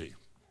proximity.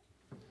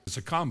 It's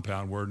a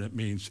compound word, and it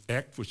means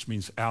ect, which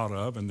means out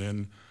of, and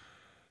then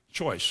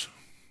choice.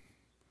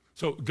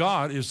 So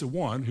God is the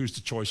one who's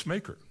the choice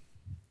maker.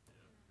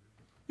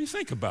 You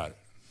think about it.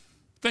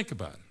 Think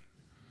about it.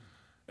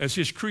 As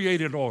his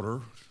created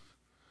order,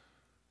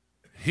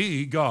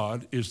 he,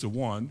 God, is the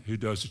one who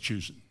does the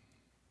choosing.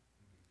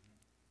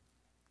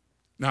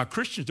 Now,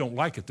 Christians don't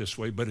like it this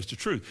way, but it's the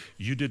truth.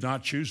 You did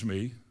not choose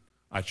me,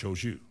 I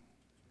chose you.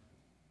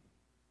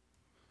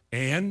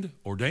 And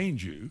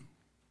ordained you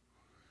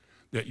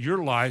that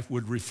your life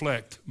would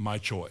reflect my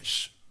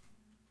choice.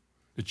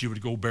 That you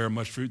would go bear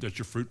much fruit, that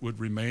your fruit would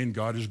remain,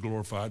 God is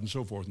glorified, and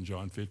so forth in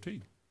John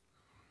 15.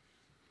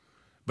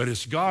 But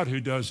it's God who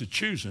does the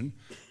choosing.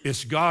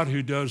 It's God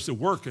who does the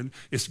working.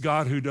 It's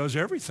God who does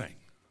everything.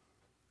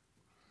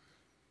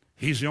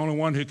 He's the only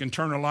one who can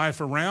turn a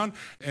life around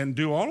and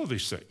do all of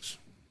these things.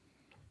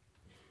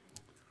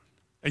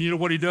 And you know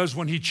what he does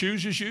when he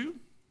chooses you?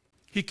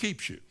 He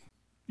keeps you.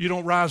 You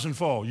don't rise and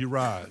fall, you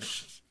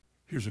rise.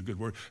 Here's a good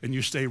word. And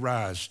you stay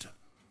rised.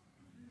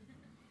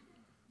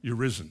 You're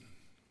risen.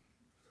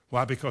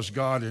 Why? Because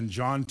God in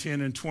John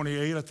 10 and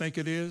 28, I think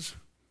it is,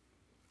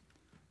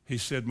 he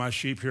said, my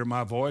sheep hear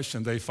my voice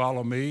and they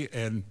follow me,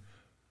 and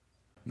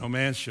no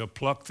man shall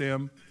pluck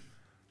them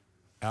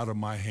out of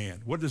my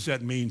hand. What does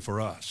that mean for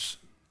us?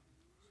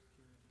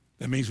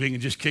 That means we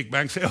can just kick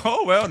back and say,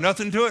 oh, well,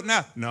 nothing to it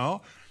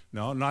now.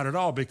 No, not at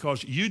all,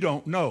 because you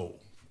don't know.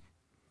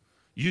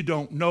 You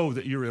don't know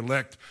that you're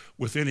elect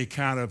with any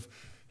kind of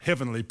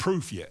heavenly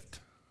proof yet.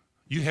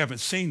 You haven't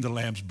seen the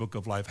Lamb's Book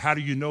of Life. How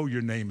do you know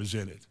your name is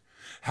in it?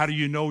 How do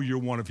you know you're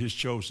one of his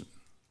chosen?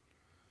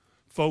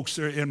 Folks,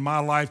 in my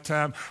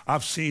lifetime,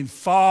 I've seen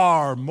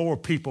far more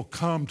people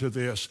come to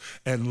this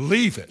and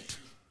leave it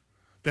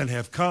than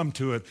have come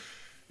to it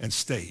and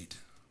stayed.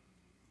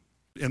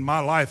 In my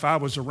life, I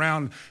was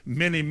around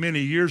many,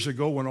 many years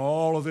ago when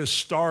all of this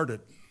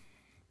started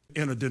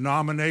in a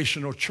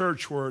denominational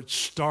church where it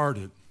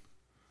started.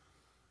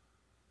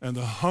 And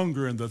the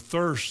hunger and the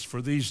thirst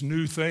for these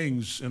new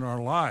things in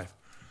our life.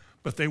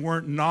 But they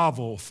weren't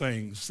novel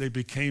things. They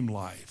became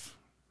life.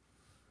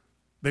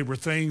 They were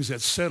things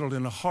that settled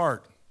in the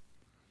heart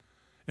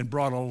and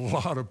brought a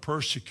lot of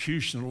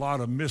persecution, a lot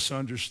of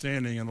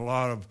misunderstanding, and a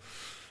lot of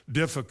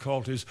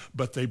difficulties,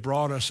 but they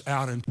brought us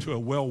out into a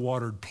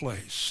well-watered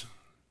place.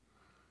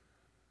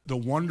 The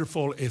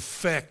wonderful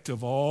effect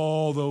of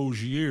all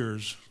those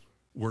years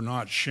were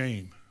not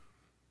shame.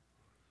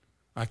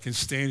 I can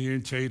stand here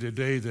and tell you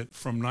today that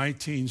from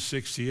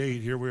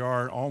 1968, here we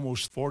are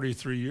almost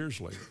 43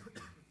 years later,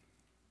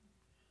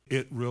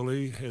 it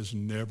really has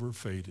never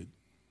faded.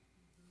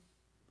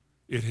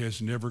 It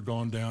has never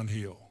gone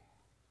downhill.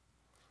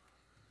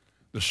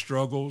 The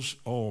struggles,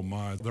 oh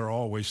my, they're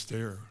always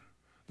there.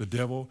 The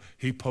devil,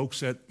 he pokes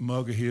that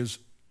mug of his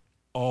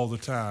all the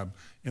time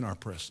in our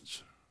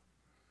presence.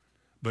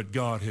 But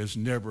God has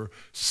never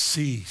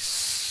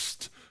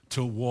ceased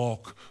to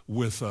walk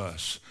with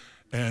us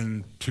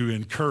and to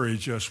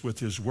encourage us with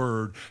his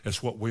word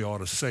as what we ought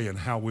to say and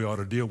how we ought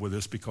to deal with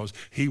this, because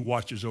he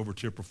watches over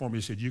to perform. He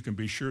said, you can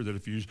be sure that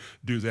if you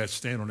do that,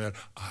 stand on that,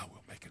 I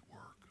will make it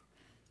work.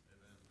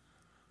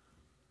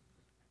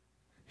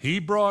 He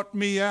brought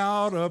me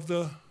out of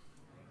the,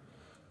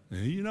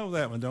 you know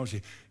that one, don't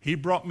you? He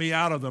brought me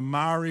out of the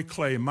miry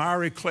clay,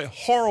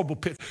 horrible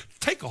pit.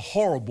 Take a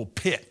horrible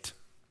pit.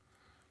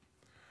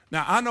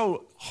 Now, I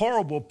know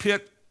horrible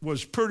pit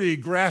was pretty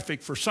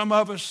graphic for some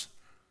of us.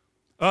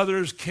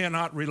 Others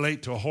cannot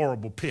relate to a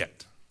horrible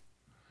pit.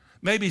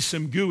 Maybe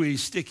some gooey,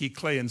 sticky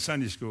clay in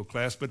Sunday school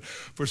class, but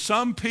for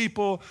some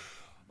people,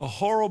 a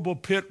horrible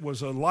pit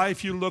was a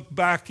life you look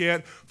back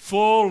at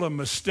full of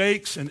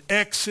mistakes and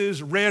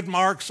X's, red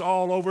marks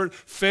all over it,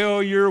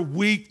 failure,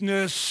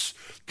 weakness,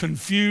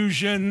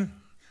 confusion,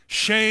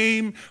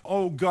 shame.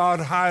 Oh,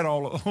 God, hide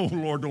all of, oh,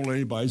 Lord, don't let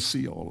anybody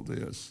see all of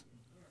this.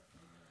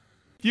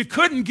 You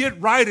couldn't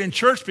get right in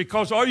church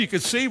because all you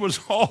could see was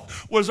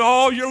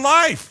all your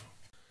life.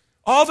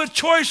 All the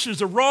choices,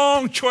 the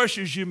wrong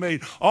choices you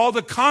made, all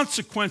the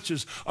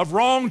consequences of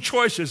wrong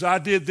choices. I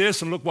did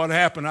this and look what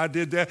happened. I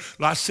did that,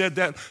 I said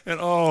that, and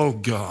oh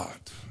God.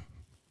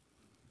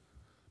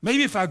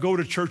 Maybe if I go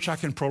to church, I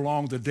can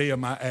prolong the day of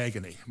my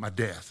agony, my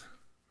death.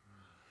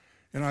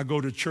 And I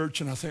go to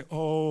church and I think,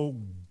 oh,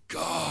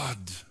 God.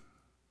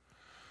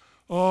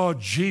 Oh,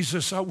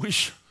 Jesus, I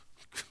wish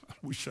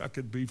I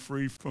could be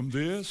free from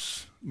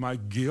this, my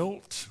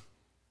guilt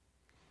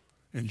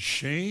and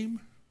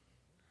shame.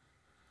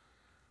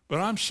 But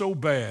I'm so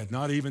bad,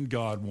 not even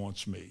God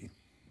wants me.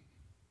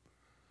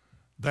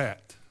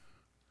 That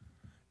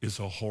is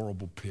a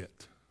horrible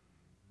pit.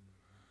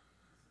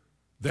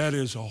 That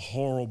is a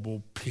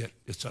horrible pit.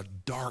 It's a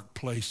dark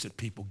place that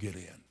people get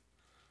in.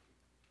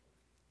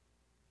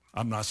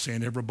 I'm not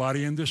saying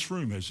everybody in this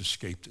room has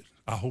escaped it.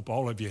 I hope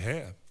all of you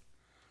have.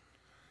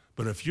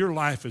 But if your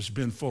life has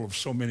been full of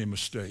so many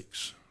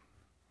mistakes,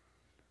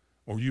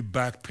 or you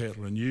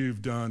backpedal and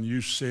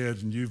you've said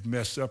and you've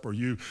messed up, or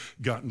you've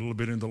gotten a little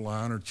bit into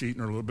line or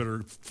cheating or a little bit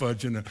of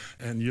fudging,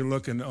 and you're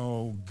looking,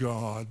 oh,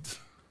 God,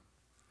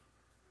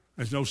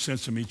 there's no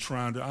sense in me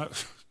trying to.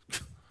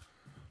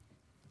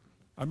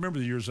 I remember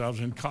the years I was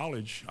in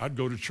college. I'd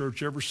go to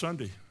church every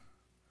Sunday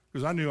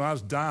because I knew I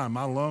was dying.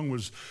 My lung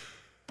was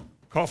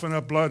coughing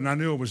up blood, and I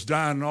knew it was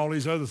dying, and all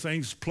these other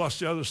things, plus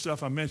the other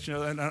stuff I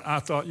mentioned. And I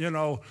thought,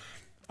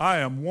 I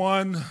am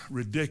one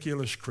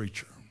ridiculous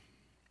creature.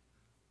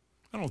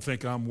 I don't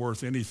think I'm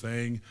worth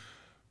anything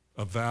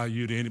of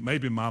value to any.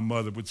 Maybe my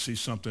mother would see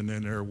something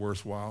in there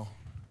worthwhile.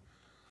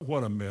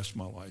 What a mess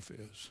my life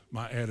is.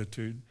 My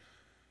attitude,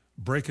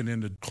 breaking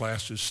into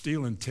classes,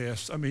 stealing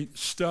tests. I mean,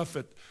 stuff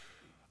that,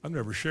 I've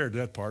never shared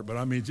that part, but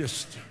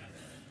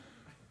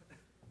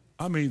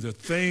the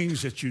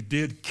things that you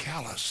did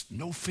callous,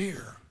 no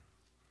fear,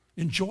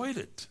 enjoyed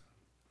it,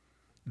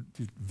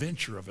 the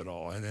adventure of it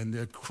all. And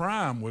the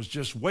crime was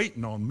just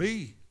waiting on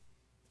me.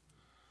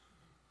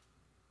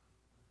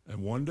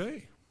 And one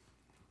day,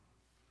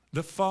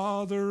 the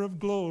Father of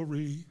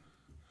glory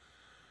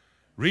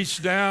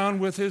reached down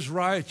with his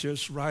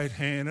righteous right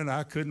hand, and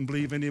I couldn't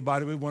believe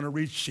anybody would want to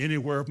reach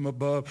anywhere from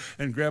above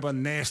and grab a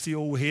nasty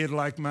old head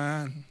like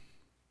mine.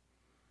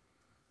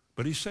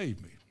 But he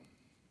saved me.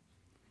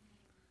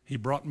 He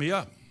brought me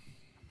up.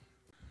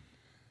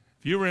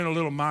 If you were in a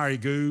little miry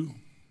goo,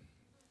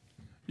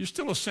 you're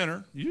still a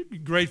sinner. You'd be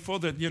grateful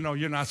that,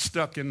 you're not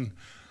stuck in,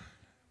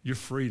 you're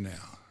free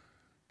now.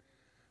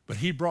 But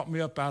he brought me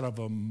up out of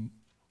a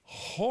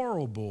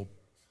horrible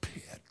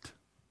pit,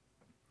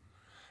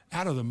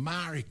 out of the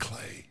miry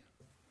clay.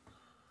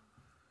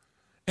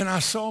 And I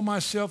saw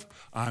myself,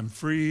 I'm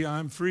free,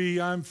 I'm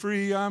free, I'm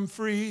free, I'm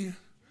free.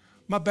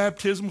 My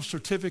baptismal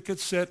certificate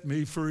set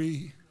me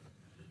free.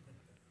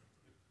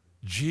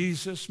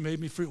 Jesus made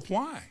me free.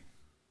 Why?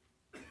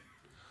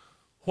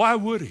 Why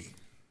would he?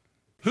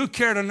 Who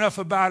cared enough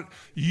about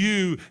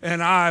you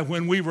and I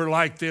when we were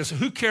like this?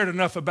 Who cared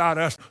enough about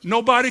us?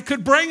 Nobody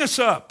could bring us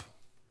up.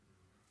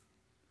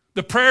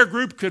 The prayer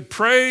group could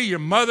pray, your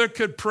mother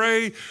could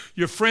pray,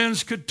 your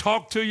friends could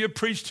talk to you,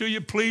 preach to you,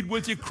 plead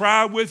with you,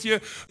 cry with you,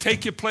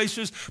 take you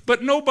places,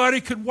 but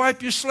nobody could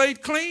wipe your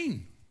slate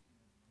clean.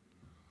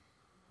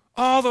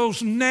 All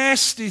those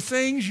nasty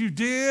things you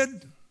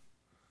did,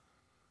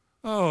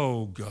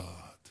 oh, God.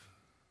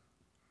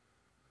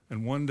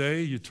 And one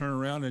day you turn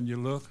around and you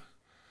look,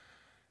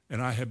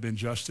 and I have been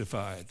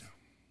justified.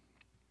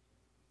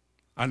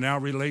 I now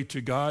relate to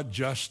God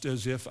just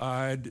as if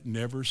I'd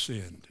never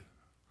sinned.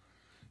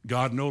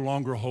 God no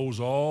longer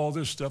holds all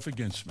this stuff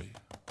against me.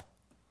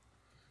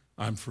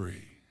 I'm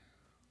free.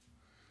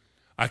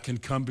 I can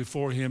come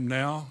before him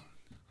now.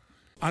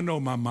 I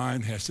know my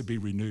mind has to be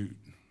renewed.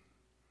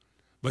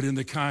 But in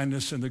the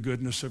kindness and the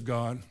goodness of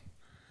God,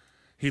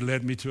 he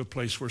led me to a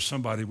place where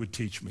somebody would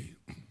teach me.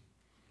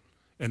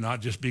 And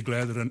not just be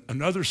glad that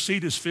another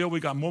seat is filled.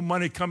 We got more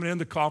money coming in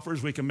the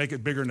coffers. We can make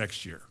it bigger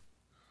next year.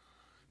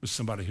 It was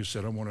somebody who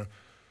said, I want to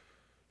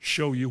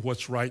show you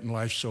what's right in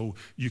life so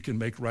you can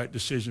make right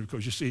decisions.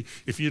 Because you see,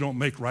 if you don't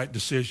make right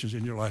decisions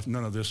in your life,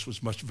 none of this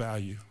was much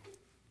value.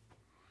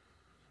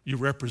 You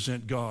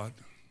represent God.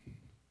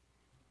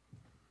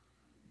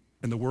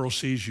 And the world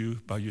sees you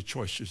by your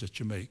choices that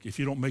you make. If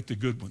you don't make the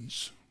good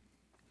ones,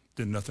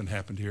 then nothing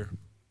happened here.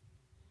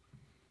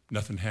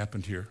 Nothing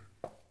happened here.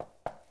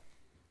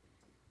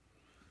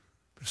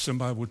 If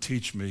somebody will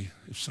teach me,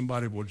 if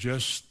somebody will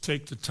just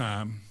take the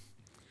time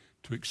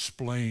to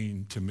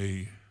explain to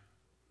me,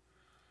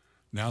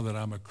 now that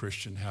I'm a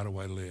Christian, how do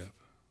I live?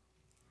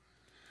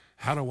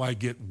 How do I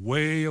get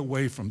way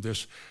away from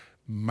this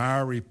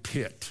miry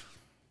pit?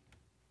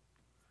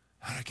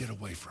 How do I get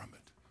away from it?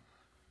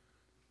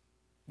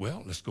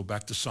 Well, let's go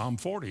back to Psalm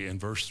 40 and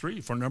verse 3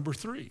 for number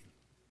 3.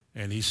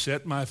 And he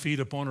set my feet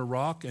upon a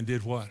rock and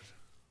did what?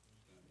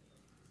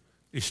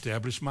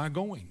 Established my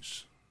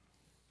goings.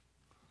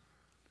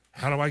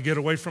 How do I get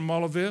away from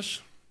all of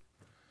this?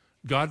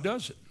 God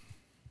does it.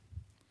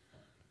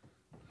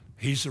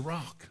 He's a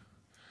rock.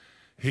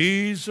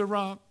 He's a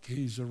rock.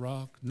 He's a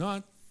rock,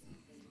 not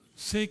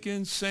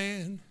sinking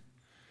sand.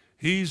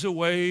 He's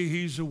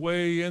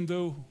away in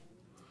the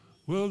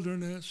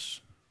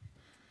wilderness.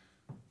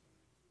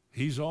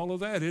 He's all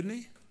of that, isn't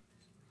he?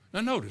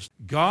 Now notice,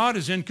 God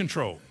is in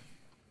control.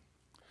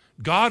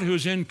 God who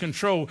is in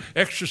control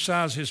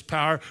exercises his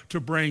power to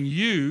bring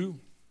you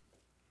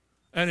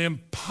an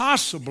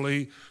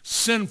impossibly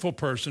sinful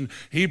person.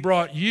 He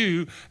brought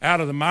you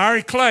out of the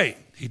miry clay.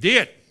 He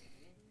did.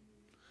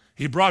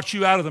 He brought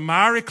you out of the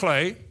miry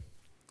clay,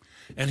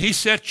 and he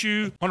set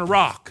you on a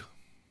rock.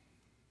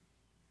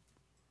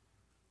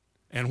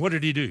 And what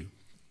did he do?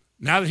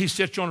 Now that he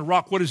set you on a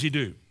rock, what does he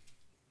do?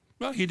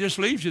 Well, he just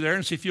leaves you there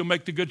and see if you'll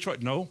make the good choice.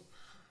 No.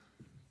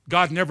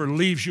 God never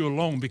leaves you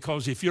alone,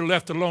 because if you're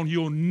left alone,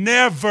 you'll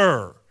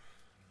never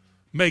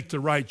make the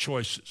right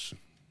choices.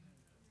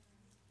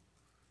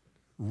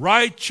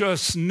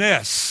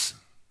 Righteousness,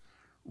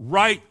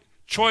 right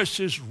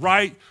choices,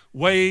 right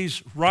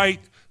ways, right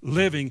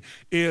living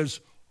is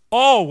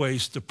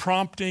always the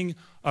prompting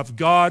of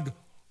God,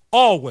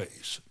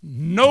 always.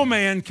 No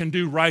man can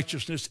do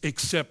righteousness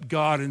except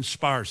God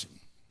inspires him.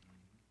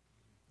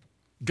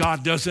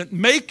 God doesn't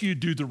make you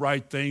do the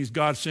right things.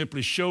 God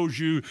simply shows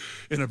you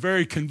in a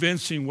very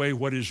convincing way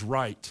what is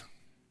right.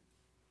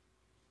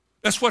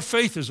 That's what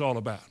faith is all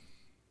about.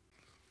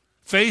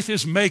 Faith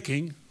is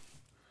making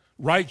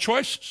right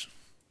choices.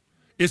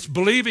 It's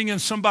believing in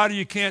somebody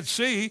you can't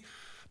see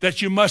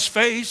that you must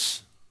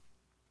face.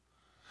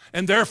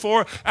 And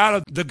therefore, out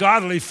of the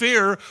godly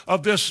fear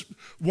of this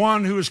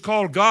one who is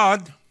called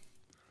God,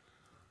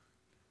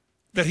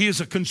 that he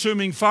is a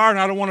consuming fire and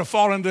I don't want to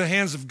fall into the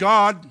hands of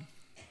God,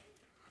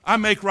 I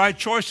make right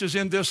choices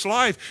in this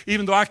life,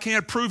 even though I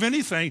can't prove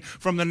anything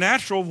from the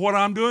natural of what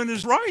I'm doing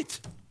is right.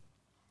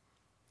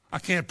 I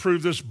can't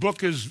prove this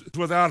book is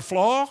without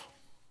flaw.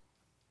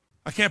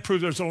 I can't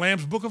prove there's a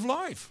Lamb's Book of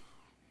Life.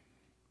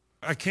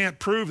 I can't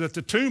prove that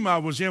the tomb I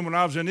was in when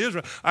I was in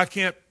Israel, I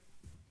can't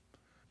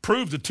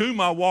prove the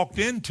tomb I walked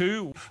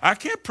into. I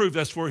can't prove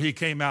that's where he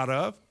came out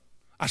of.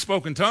 I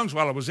spoke in tongues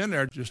while I was in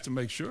there just to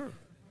make sure.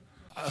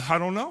 I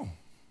don't know.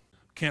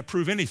 Can't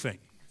prove anything.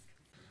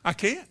 I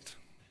can't.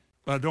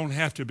 But I don't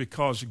have to,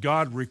 because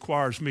God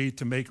requires me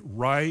to make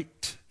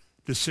right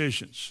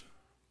decisions.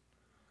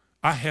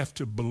 I have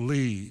to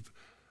believe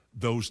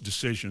those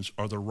decisions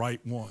are the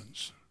right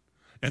ones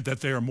and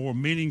that they are more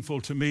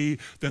meaningful to me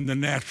than the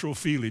natural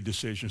feeling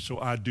decisions. So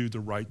I do the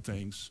right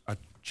things. I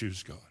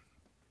choose God.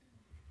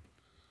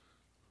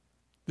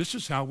 This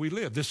is how we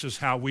live. This is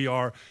how we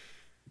are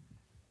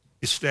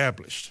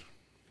established.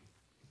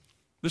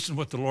 Listen to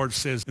what the Lord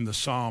says in the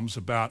Psalms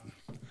about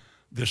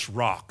this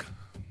rock.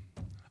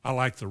 I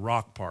like the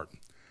rock part.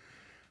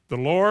 The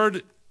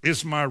Lord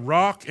is my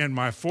rock and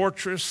my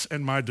fortress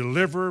and my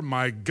deliverer,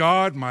 my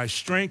God, my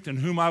strength, in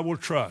whom I will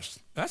trust.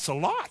 That's a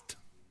lot.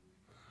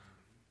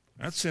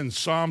 That's in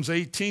Psalms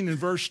 18 and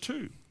verse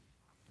 2.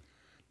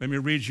 Let me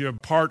read you a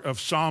part of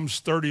Psalms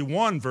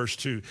 31, verse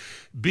 2.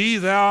 Be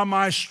thou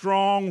my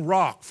strong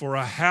rock for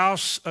a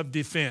house of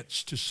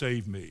defense to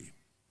save me.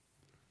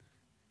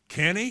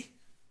 Can he?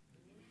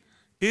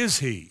 Is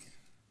he?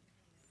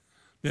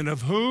 Then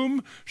of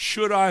whom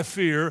should I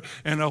fear,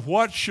 and of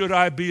what should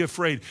I be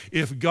afraid?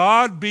 If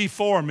God be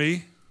for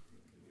me,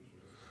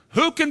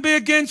 who can be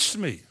against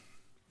me?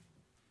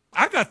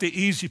 I got the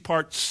easy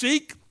part.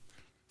 Seek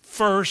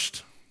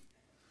first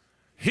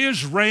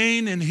his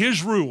reign and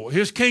his rule,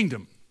 his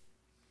kingdom.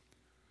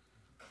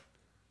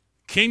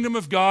 Kingdom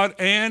of God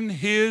and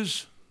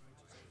his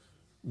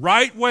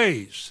right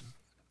ways,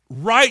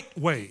 right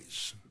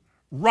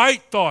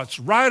thoughts,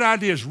 right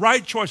ideas,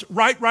 right choice,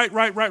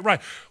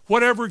 right.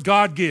 Whatever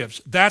God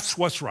gives, that's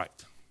what's right.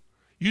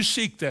 You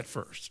seek that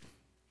first.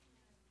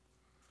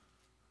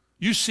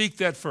 You seek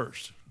that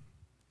first.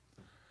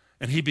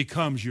 And he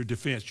becomes your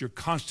defense, your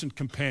constant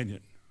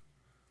companion.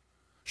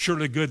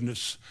 Surely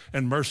goodness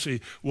and mercy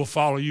will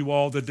follow you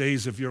all the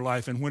days of your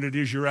life. And when it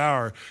is your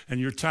hour and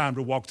your time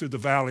to walk through the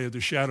valley of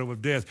the shadow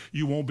of death,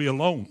 you won't be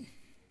alone.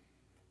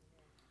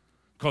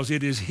 Because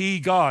it is he,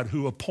 God,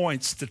 who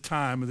appoints the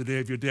time of the day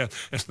of your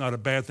death. That's not a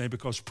bad thing,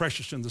 because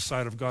precious in the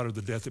sight of God are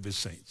the death of his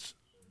saints.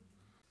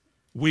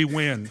 We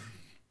win.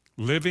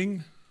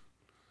 Living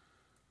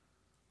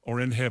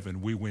or in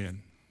heaven, we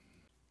win.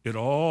 It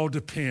all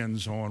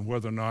depends on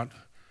whether or not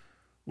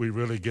we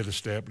really get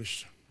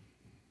established.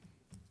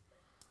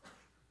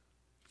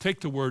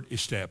 Take the word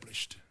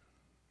established.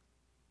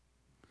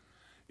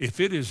 If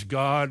it is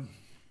God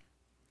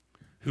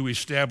who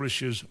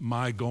establishes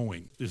my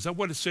going. Is that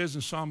what it says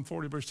in Psalm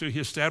 40, verse 2? He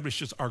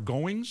establishes our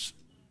goings.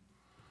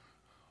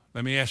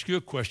 Let me ask you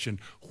a question.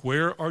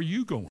 Where are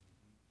you going?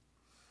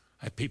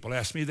 I have people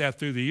ask me that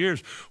through the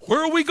years.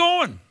 Where are we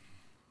going?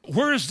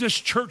 Where is this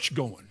church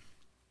going?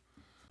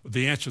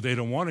 The answer they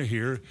don't want to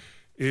hear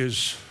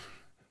is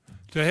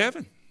to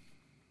heaven.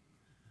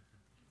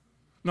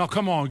 Now,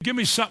 come on, give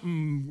me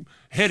something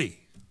heady.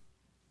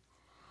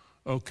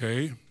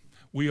 Okay,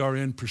 we are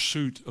in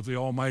pursuit of the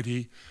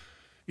Almighty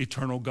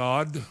eternal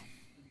God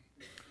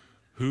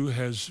who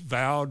has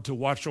vowed to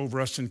watch over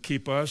us and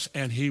keep us,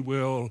 and he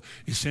will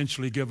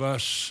essentially give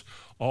us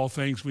all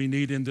things we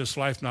need in this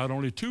life, not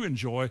only to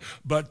enjoy,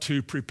 but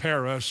to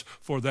prepare us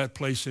for that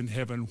place in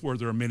heaven where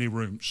there are many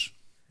rooms.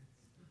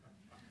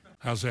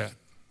 How's that?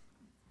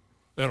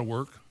 That'll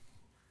work.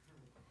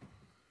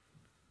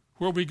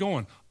 Where are we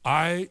going?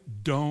 I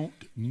don't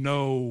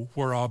know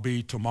where I'll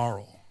be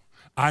tomorrow.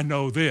 I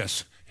know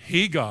this.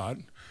 He,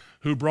 God,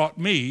 who brought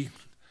me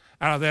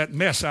out of that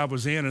mess I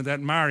was in and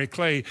that miry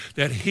clay,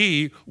 that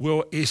he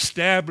will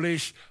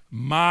establish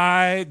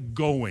my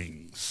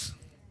goings.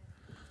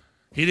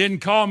 He didn't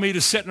call me to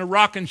sit in a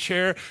rocking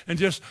chair and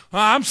just,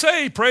 I'm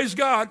saved, praise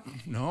God.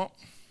 No.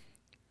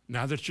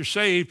 Now that you're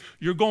saved,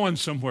 you're going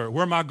somewhere.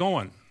 Where am I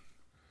going?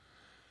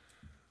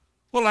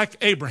 Well, like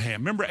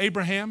Abraham. Remember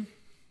Abraham?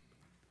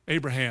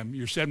 Abraham,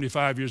 you're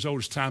 75 years old.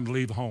 It's time to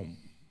leave home.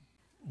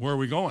 Where are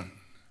we going?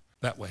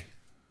 That way.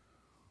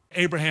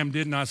 Abraham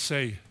did not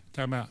say,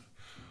 time out,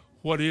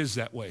 what is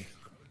that way?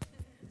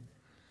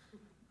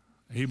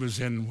 He was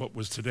in what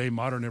was today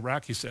modern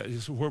Iraq. He said,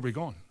 where are we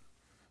going?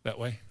 That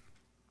way.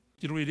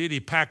 You know what he did? He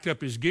packed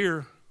up his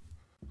gear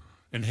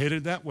and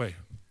headed that way.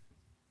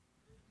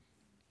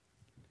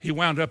 He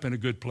wound up in a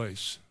good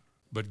place,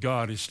 but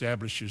God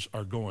establishes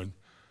our going.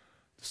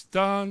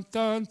 Dun,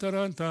 dun, dun,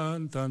 dun,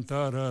 dun, dun,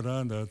 dun,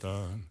 dun, dun,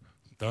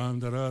 dun, dun,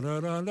 dun,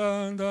 dun,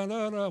 dun,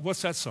 dun, dun.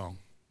 What's that song?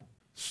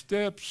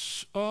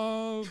 Steps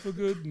of a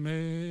good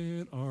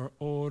man are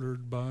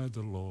ordered by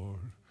the Lord,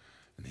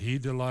 and he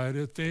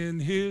delighteth in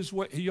his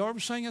way. You ever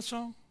sang that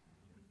song?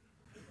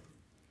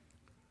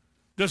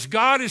 Does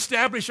God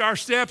establish our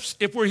steps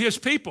if we're his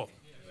people?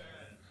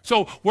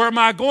 So where am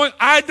I going?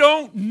 I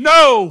don't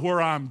know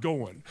where I'm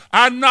going.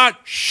 I'm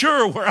not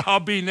sure where I'll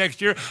be next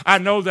year. I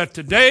know that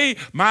today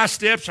my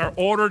steps are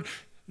ordered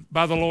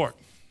by the Lord.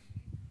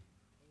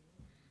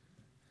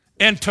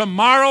 And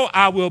tomorrow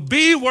I will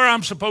be where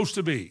I'm supposed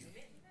to be.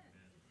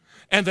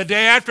 And the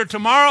day after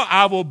tomorrow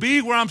I will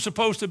be where I'm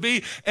supposed to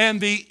be. And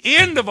the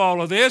end of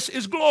all of this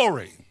is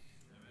glory.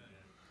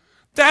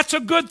 That's a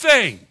good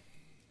thing.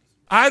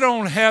 I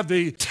don't have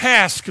the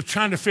task of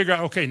trying to figure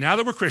out, okay, now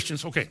that we're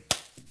Christians, okay,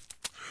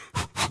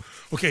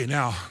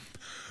 now,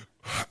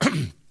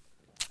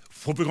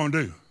 what we're going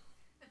to do?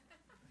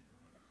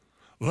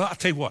 Well, I'll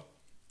tell you what.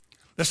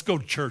 Let's go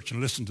to church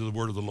and listen to the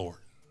word of the Lord.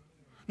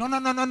 No.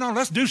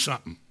 Let's do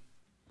something.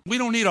 We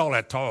don't need all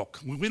that talk.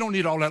 We don't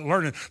need all that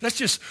learning. Let's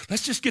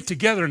just get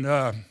together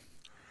and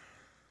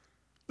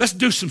let's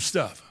do some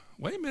stuff.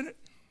 Wait a minute.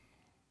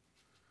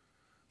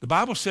 The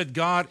Bible said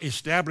God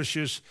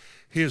establishes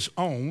his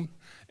own,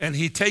 and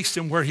he takes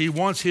them where he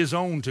wants his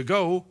own to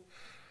go.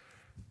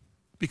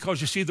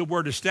 Because you see, the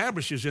word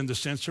establishes in the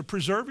sense of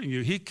preserving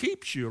you. He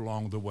keeps you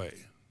along the way.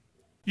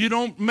 You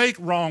don't make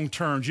wrong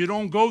turns. You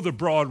don't go the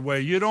broad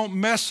way. You don't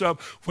mess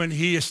up when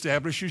he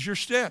establishes your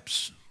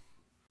steps.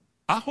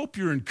 I hope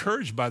you're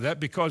encouraged by that,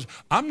 because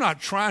I'm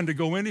not trying to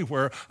go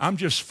anywhere. I'm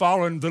just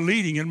following the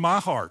leading in my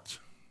heart.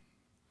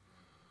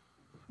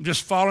 I'm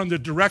just following the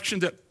direction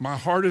that my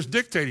heart is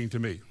dictating to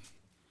me.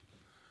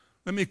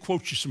 Let me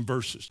quote you some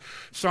verses.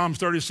 Psalms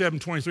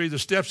 37:23, the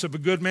steps of a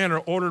good man are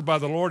ordered by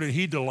the Lord, and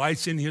he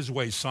delights in his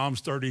ways. Psalms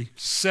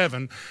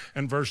 37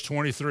 and verse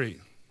 23.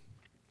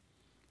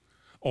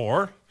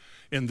 Or,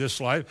 in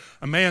this life,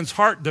 a man's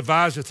heart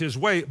deviseth his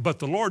way, but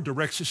the Lord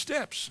directs his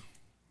steps.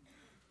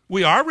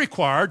 We are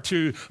required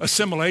to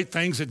assimilate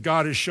things that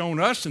God has shown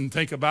us and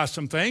think about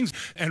some things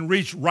and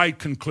reach right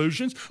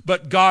conclusions,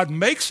 but God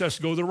makes us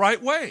go the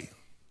right way.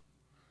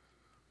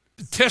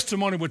 The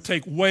testimony would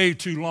take way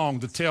too long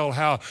to tell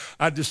how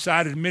I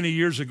decided many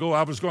years ago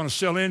I was going to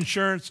sell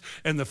insurance,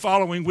 and the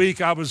following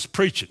week I was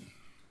preaching.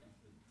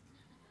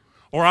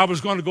 Or I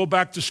was going to go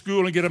back to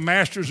school and get a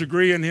master's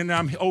degree, and then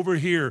I'm over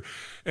here.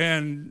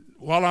 And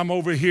while I'm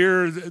over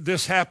here,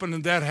 this happened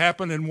and that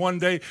happened, and one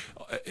day,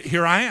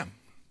 here I am.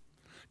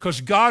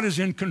 Because God is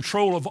in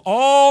control of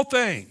all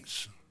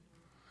things.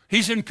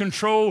 He's in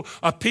control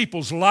of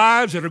people's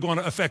lives that are going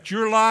to affect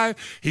your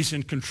life. He's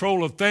in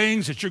control of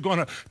things that you're going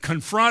to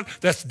confront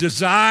that's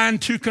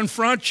designed to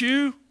confront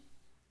you.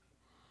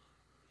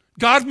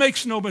 God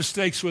makes no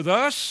mistakes with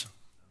us.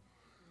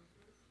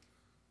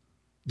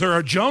 There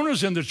are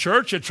Jonahs in the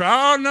church that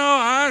try,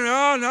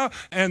 no,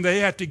 and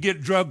they have to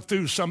get drugged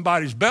through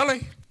somebody's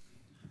belly.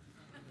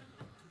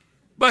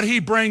 But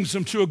he brings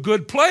them to a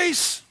good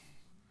place.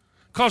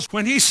 Because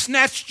when he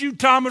snatched you,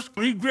 Thomas,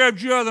 when he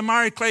grabbed you out of the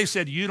miry clay, he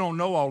said, you don't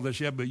know all this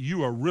yet, but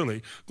you are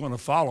really going to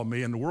follow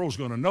me, and the world's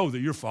going to know that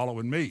you're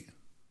following me.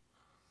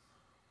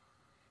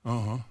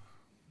 How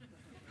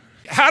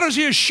does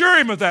he assure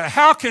him of that?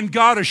 How can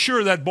God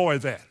assure that boy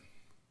that?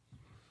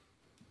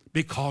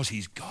 Because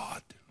he's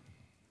God.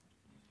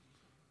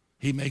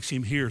 He makes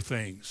him hear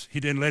things. He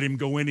didn't let him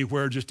go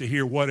anywhere just to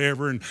hear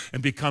whatever and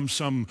become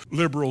some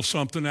liberal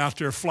something out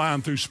there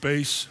flying through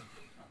space.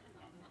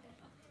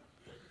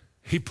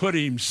 He put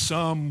him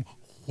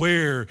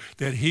somewhere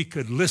that he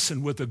could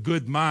listen with a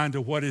good mind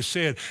to what is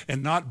said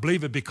and not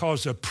believe it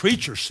because the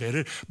preacher said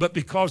it, but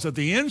because of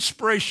the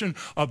inspiration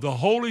of the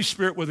Holy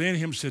Spirit within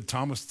him said,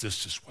 Thomas,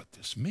 this is what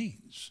this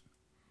means.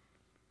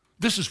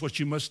 This is what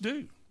you must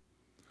do.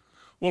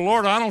 Well,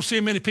 Lord, I don't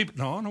see many people.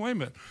 No, wait a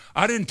minute.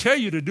 I didn't tell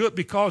you to do it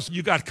because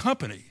you got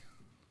company.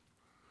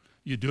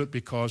 You do it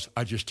because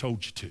I just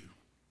told you to.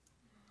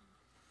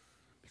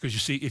 Because you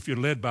see, if you're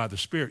led by the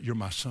Spirit, you're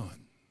my son.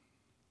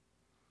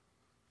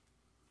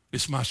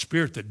 It's my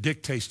Spirit that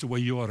dictates the way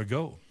you ought to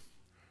go.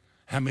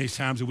 How many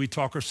times do we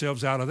talk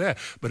ourselves out of that?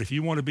 But if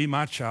you want to be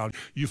my child,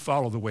 you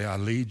follow the way I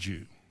lead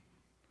you.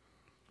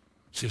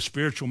 See, a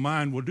spiritual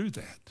mind will do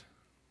that.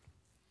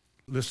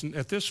 Listen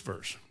at this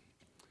verse.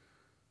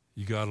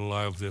 You got to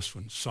love this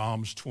one.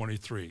 Psalms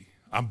 23.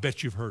 I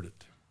bet you've heard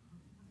it.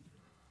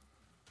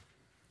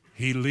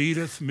 He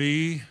leadeth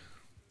me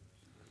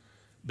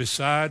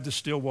beside the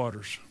still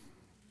waters.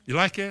 You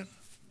like that?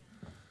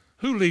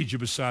 Who leads you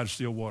beside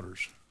still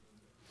waters?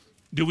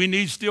 Do we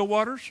need still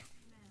waters?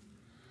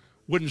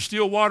 Wouldn't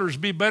still waters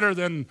be better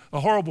than a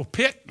horrible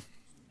pit?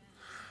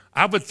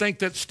 I would think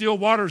that still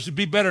waters would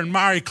be better than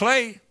miry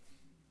clay.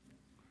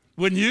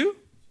 Wouldn't you?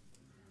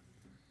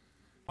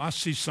 I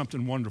see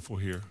something wonderful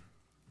here.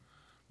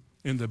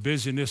 In the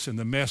busyness and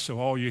the mess of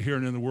all you're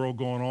hearing in the world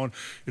going on,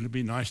 it'd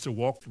be nice to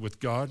walk with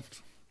God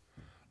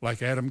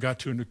like Adam got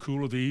to in the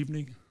cool of the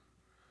evening.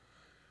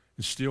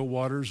 In still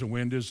waters, the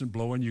wind isn't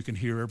blowing. You can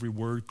hear every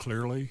word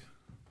clearly.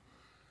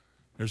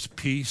 There's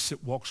peace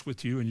that walks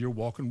with you, and you're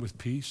walking with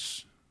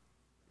peace.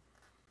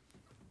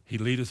 He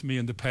leadeth me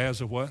in the paths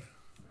of what?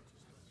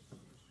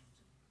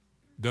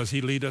 Does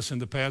he lead us in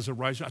the paths of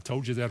righteousness? I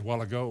told you that a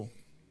while ago.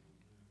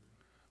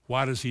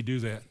 Why does he do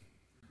that?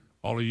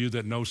 All of you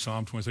that know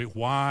Psalm 23,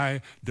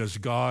 why does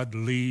God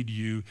lead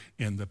you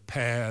in the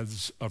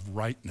paths of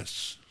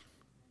rightness?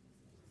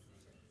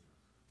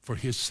 For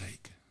his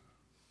sake.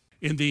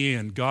 In the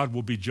end, God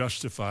will be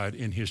justified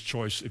in his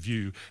choice of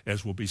you,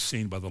 as will be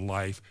seen by the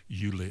life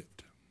you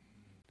lived.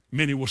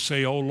 Many will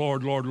say, oh,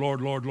 Lord, Lord,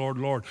 Lord, Lord, Lord,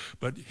 Lord.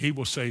 But he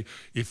will say,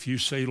 if you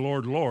say,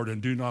 Lord, Lord,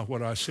 and do not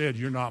what I said,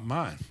 you're not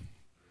mine.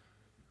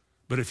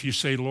 But if you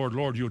say, Lord,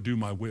 Lord, you'll do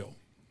my will.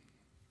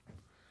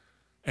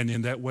 And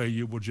in that way,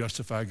 you will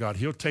justify God.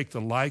 He'll take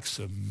the likes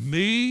of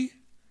me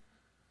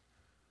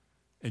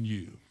and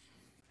you.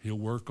 He'll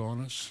work on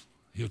us.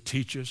 He'll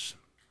teach us.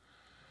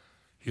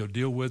 He'll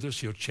deal with us.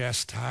 He'll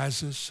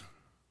chastise us.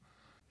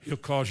 He'll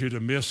cause you to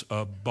miss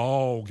a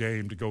ball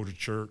game to go to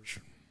church.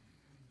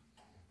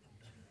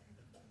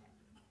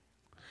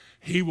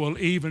 He will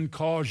even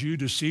cause you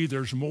to see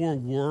there's more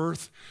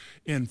worth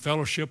in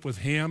fellowship with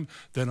him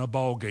than a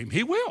ball game.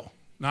 He will.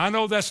 Now, I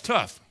know that's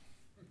tough.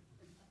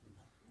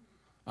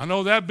 I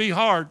know that'd be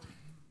hard,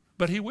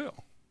 but he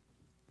will.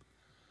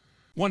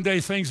 One day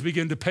things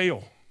begin to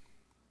pale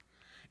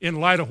in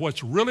light of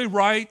what's really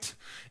right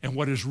and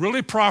what is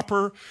really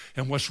proper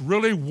and what's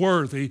really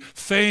worthy.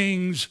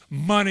 Things,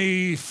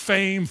 money,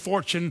 fame,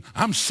 fortune,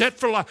 I'm set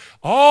for life.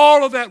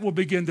 All of that will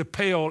begin to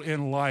pale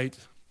in light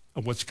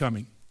of what's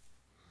coming.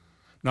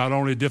 Not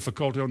only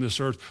difficulty on this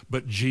earth,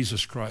 but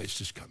Jesus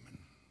Christ is coming.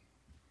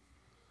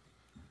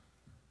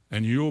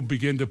 And you'll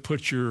begin to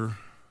put your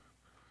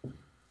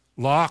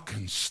lock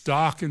and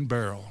stock and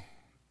barrel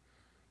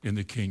in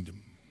the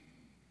kingdom.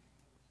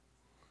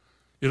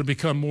 It'll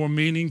become more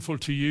meaningful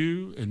to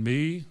you and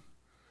me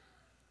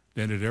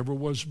than it ever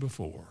was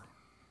before.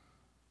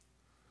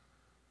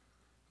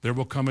 There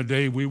will come a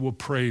day we will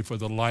pray for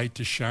the light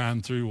to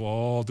shine through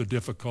all the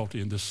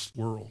difficulty in this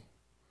world.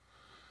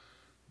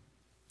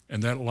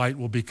 And that light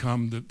will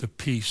become the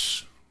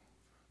peace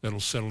that'll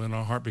settle in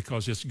our heart,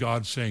 because it's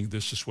God saying,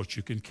 this is what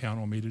you can count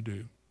on me to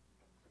do.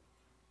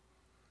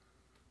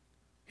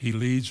 He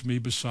leads me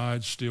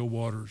beside still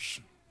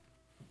waters.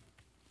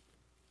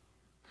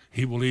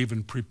 He will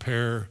even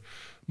prepare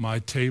my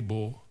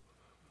table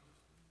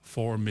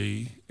for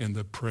me in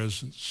the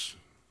presence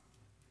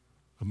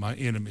of my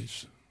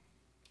enemies.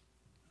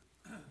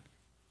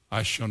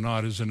 I shall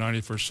not, as the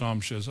 91st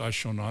Psalm says, I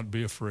shall not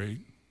be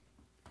afraid.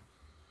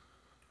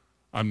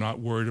 I'm not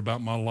worried about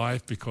my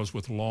life, because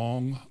with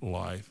long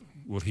life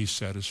will he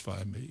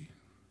satisfy me,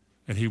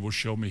 and he will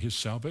show me his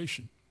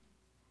salvation.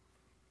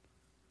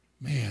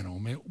 Man, oh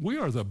man, we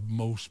are the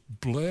most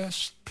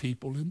blessed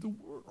people in the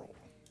world.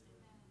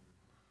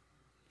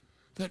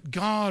 That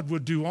God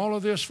would do all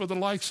of this for the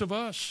likes of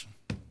us.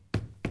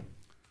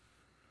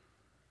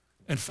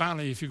 And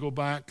finally, if you go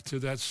back to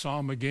that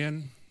psalm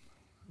again,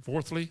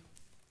 fourthly,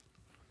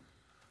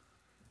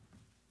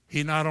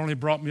 he not only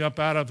brought me up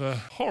out of a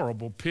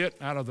horrible pit,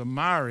 out of the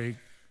miry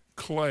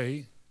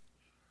clay,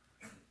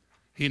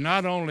 he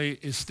not only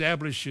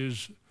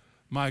establishes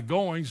my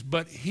goings,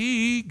 but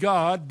he,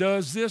 God,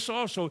 does this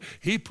also.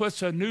 He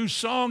puts a new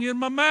song in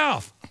my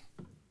mouth.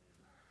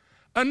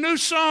 A new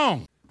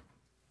song.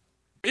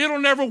 It'll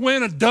never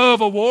win a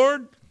Dove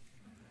Award.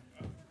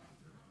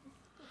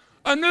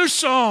 A new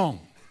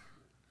song.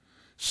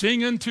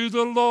 Singing to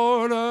the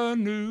Lord a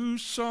new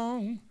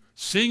song.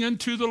 Singing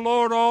to the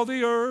Lord all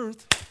the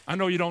earth. I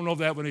know you don't know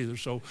that one either,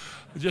 so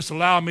just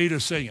allow me to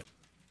sing it.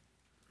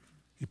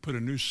 He put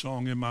a new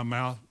song in my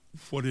mouth.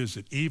 What is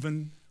it?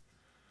 Even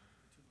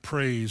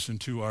praise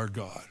unto our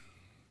God.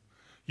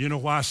 You know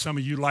why some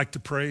of you like to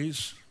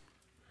praise?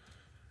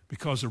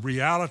 Because the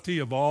reality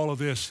of all of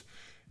this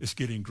is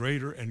getting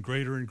greater and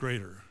greater and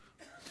greater.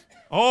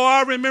 Oh,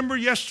 I remember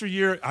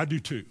yesteryear. I do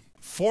too.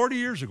 40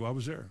 years ago, I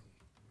was there.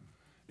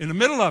 In the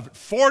middle of it,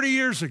 40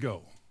 years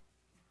ago.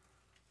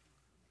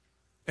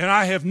 And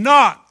I have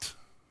not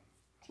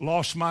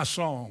lost my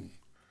song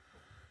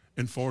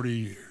in 40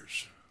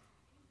 years.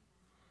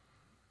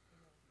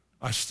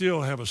 I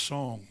still have a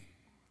song.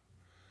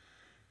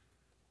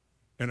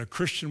 And a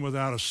Christian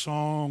without a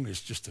song is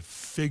just a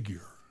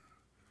figure,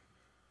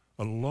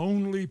 a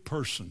lonely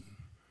person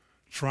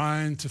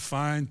trying to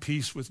find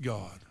peace with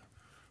God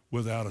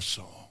without a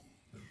song.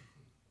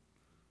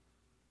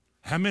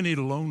 How many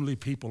lonely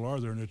people are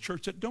there in the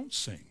church that don't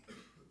sing?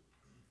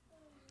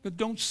 That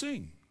don't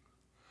sing.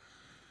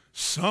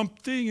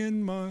 Something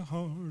in my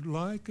heart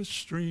like a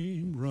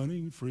stream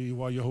running free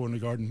while you're hoeing the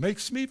garden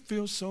makes me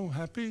feel so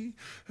happy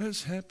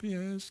as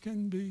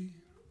can be.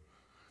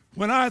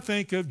 When I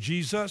think of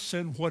Jesus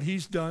and what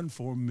he's done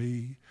for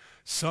me,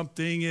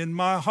 something in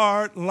my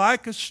heart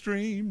like a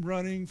stream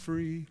running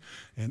free,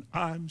 and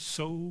I'm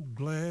so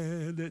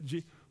glad that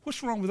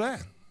What's wrong with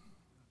that?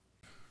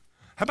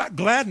 How about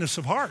gladness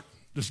of heart?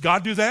 Does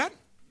God do that?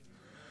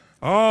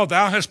 Oh,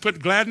 thou hast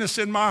put gladness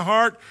in my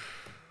heart.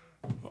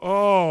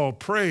 Oh,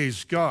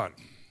 praise God.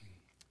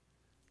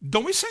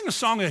 Don't we sing a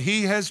song that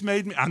he has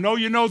made me? I know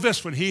you know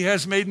this one. He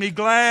has made me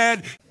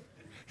glad.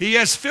 He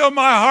has filled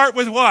my heart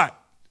with what?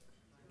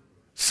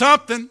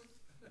 Something.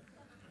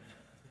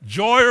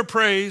 Joy or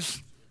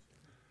praise.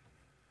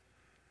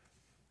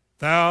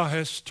 Thou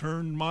hast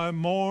turned my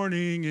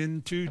mourning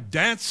into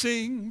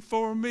dancing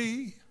for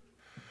me.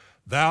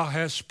 Thou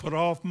hast put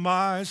off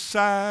my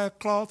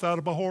sackcloth out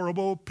of a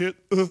horrible pit.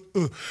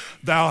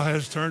 Thou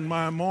hast turned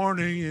my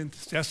mourning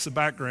into, that's the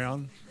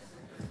background.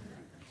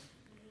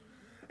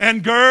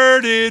 And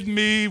girded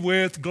me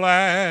with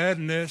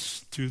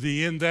gladness to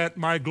the end that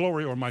my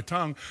glory or my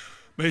tongue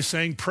may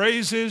sing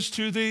praises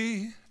to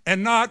thee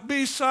and not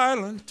be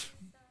silent.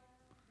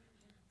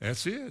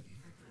 That's it.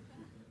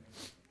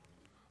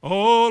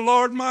 Oh,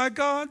 Lord my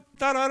God.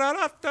 Da, da, da,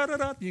 da, da, da,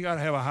 da. You got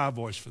to have a high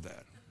voice for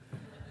that.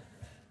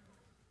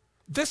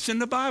 That's in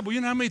the Bible.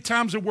 You know how many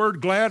times the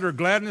word glad or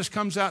gladness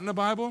comes out in the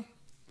Bible?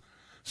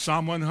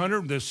 Psalm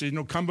 100, this,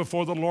 come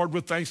before the Lord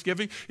with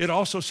thanksgiving. It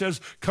also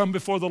says, come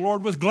before the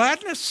Lord with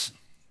gladness.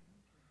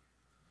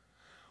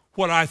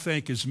 What I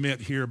think is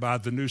meant here by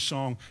the new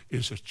song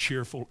is a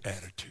cheerful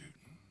attitude.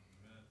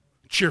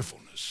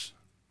 Cheerfulness.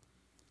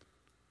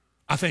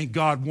 I think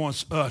God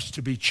wants us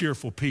to be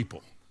cheerful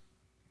people.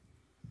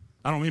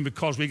 I don't mean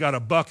because we got a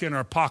buck in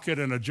our pocket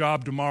and a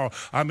job tomorrow.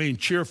 I mean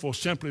cheerful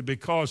simply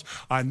because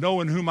I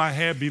know in whom I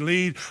have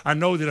believed. I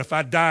know that if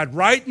I died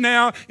right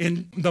now,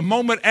 in the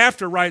moment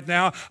after right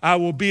now, I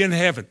will be in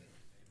heaven.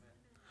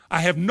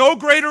 I have no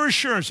greater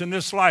assurance in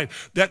this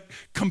life that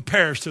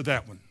compares to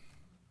that one.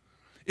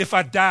 If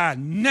I die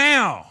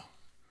now,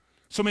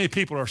 so many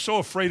people are so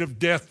afraid of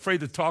death, afraid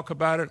to talk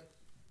about it.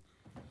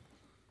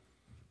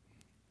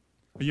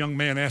 A young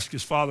man asked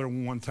his father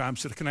one time,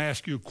 said, can I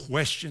ask you a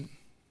question?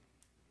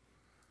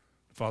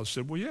 The father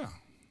said, well, yeah.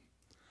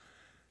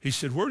 He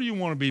said, where do you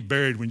want to be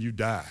buried when you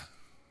die?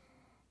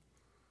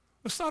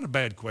 That's not a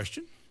bad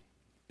question,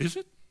 is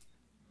it?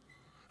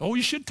 Oh,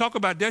 you should talk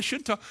about death.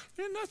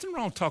 There's nothing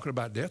wrong with talking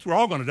about death. We're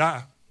all going to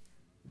die.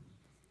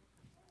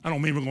 I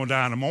don't mean we're going to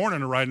die in the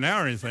morning or right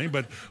now or anything,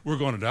 but we're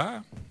going to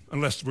die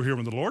unless we're here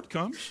when the Lord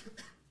comes.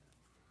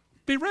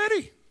 Be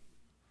ready.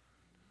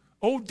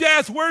 Oh,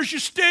 death, where's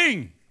your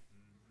sting?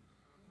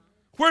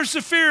 Where's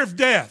the fear of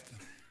death?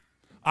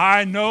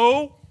 I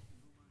know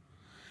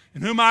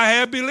in whom I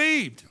have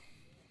believed.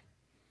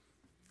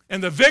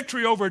 And the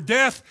victory over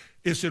death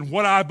is in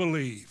what I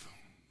believe.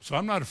 So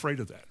I'm not afraid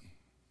of that.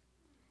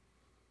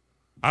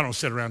 I don't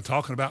sit around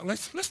talking about,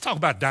 let's talk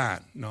about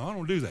dying. No, I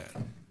don't do that.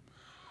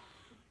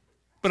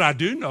 But I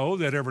do know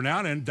that every now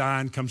and then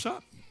dying comes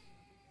up.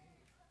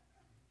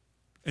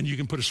 And you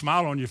can put a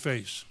smile on your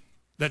face.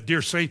 That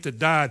dear saint that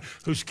died,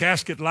 whose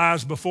casket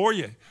lies before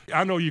you.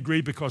 I know you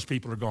grieve because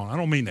people are gone. I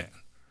don't mean that.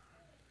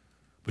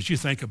 But you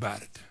think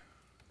about it.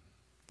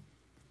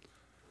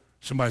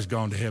 Somebody's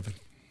gone to heaven.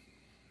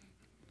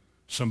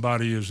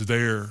 Somebody is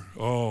there.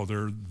 Oh,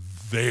 they're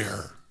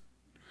there.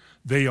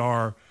 They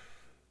are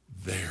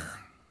there.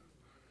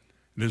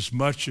 And as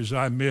much as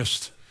I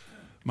missed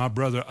my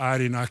brother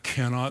Ida, and I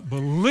cannot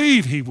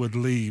believe he would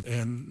leave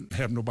and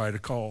have nobody to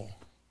call.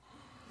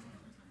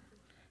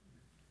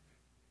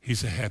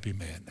 He's a happy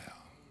man now.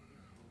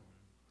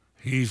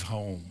 He's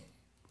home.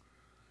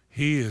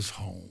 He is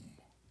home.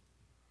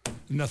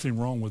 Nothing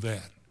wrong with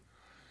that.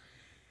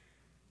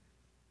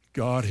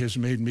 God has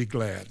made me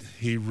glad.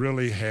 He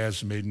really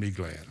has made me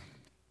glad.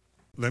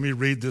 Let me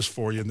read this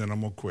for you and then I'm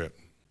going to quit.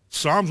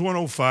 Psalms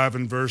 105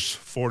 and verse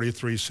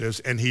 43 says,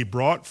 and he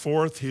brought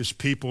forth his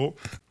people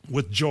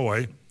with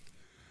joy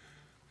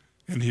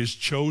and his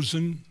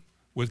chosen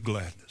with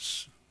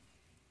gladness.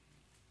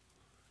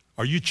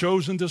 Are you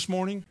chosen this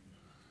morning?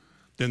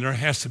 Then there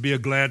has to be a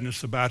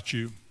gladness about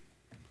you.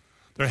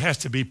 There has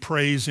to be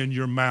praise in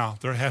your mouth.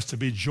 There has to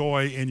be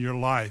joy in your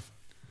life.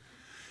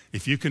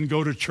 If you can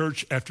go to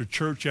church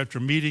after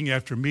meeting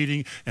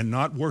and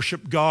not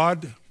worship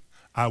God,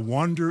 I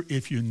wonder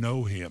if you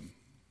know him.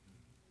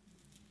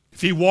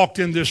 If he walked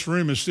in this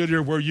room and stood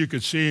here where you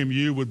could see him,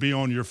 you would be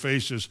on your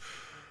faces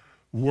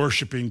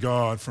worshiping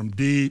God from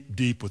deep,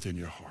 deep within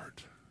your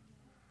heart.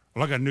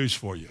 Well, I got news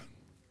for you.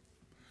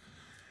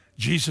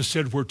 Jesus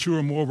said, where two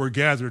or more were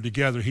gathered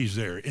together, he's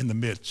there. In the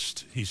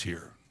midst, he's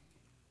here.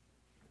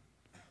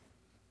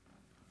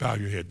 Bow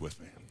your head with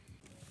me.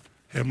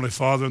 Heavenly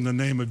Father, in the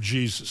name of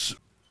Jesus,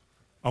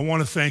 I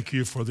want to thank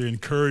you for the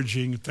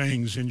encouraging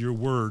things in your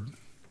word,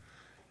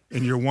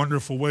 in your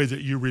wonderful way that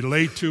you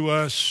relate to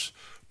us,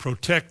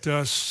 protect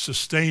us,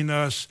 sustain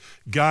us,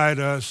 guide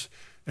us,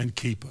 and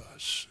keep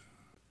us.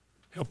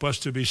 Help us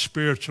to be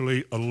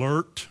spiritually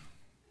alert,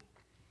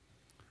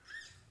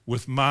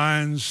 with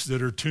minds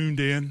that are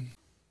tuned in,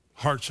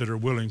 hearts that are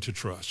willing to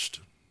trust.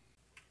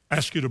 I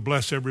ask you to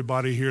bless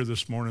everybody here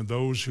this morning,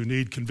 those who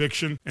need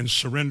conviction and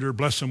surrender,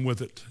 bless them with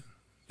it.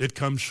 It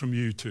comes from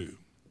you too.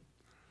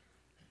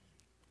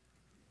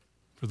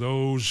 For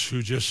those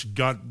who just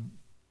got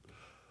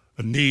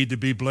a need to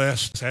be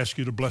blessed, I ask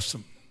you to bless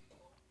them.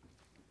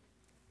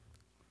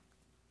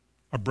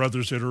 Our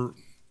brothers that are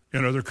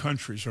in other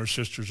countries, our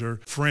sisters, our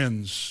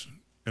friends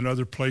in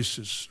other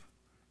places,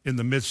 in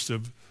the midst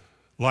of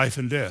life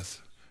and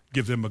death,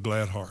 give them a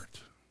glad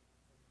heart.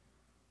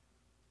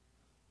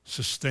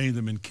 Sustain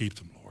them and keep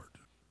them, Lord.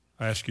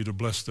 I ask you to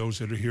bless those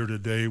that are here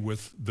today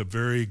with the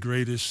very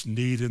greatest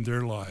need in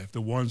their life.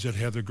 The ones that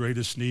have the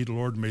greatest need,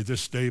 Lord, may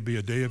this day be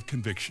a day of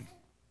conviction.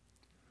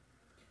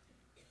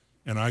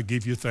 And I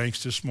give you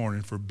thanks this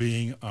morning for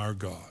being our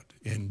God.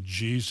 In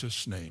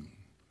Jesus' name,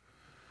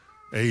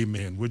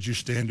 amen. Would you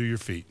stand to your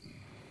feet?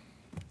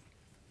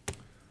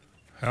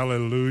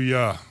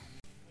 Hallelujah.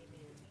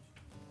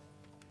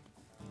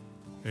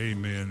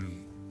 Amen.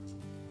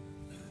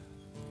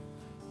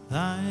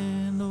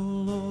 Thine, O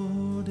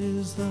Lord,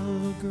 is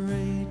the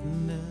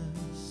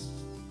greatness.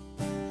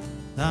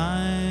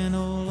 Thine,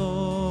 O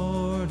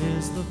Lord,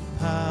 is the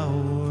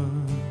power.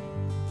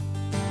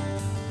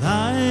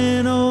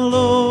 Thine, O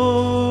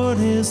Lord,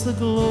 is the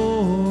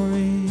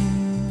glory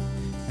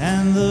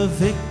and the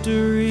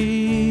victory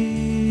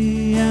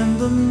and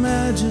the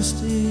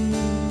majesty.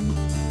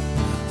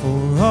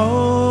 For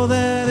all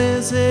that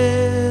is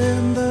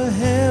in the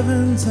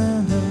heavens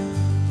and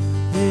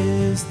earth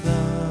is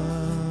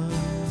thine,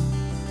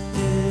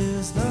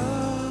 is thine.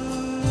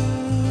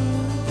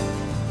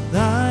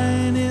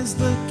 Thine is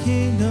the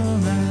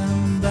kingdom,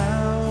 and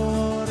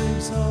thou art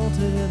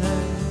exalted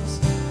as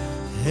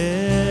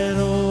head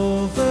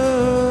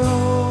over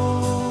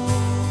all.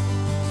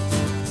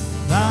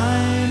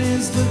 Thine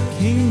is the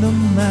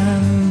kingdom,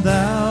 and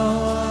thou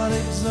art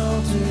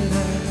exalted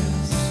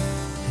as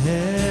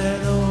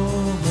head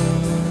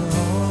over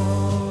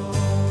all.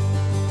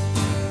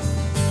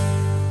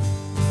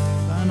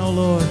 Thine, O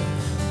Lord,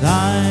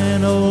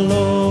 thine, O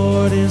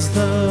Lord, is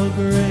the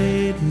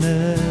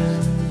greatness.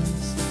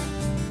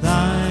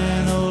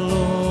 Thine, O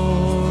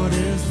Lord,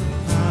 is the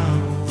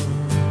power.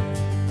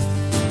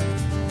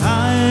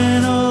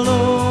 Thine, O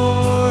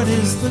Lord,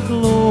 is the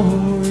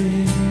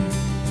glory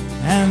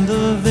and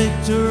the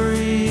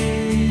victory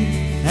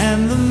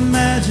and the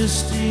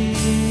majesty.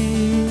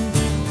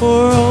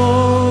 For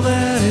all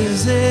that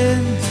is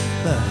in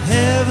the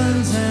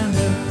heavens and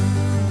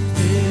earth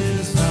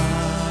is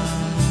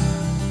thine,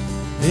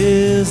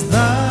 is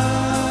thine.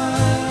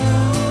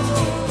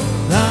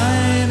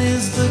 Thine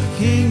is the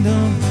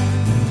kingdom,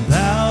 and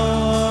thou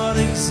art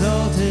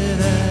exalted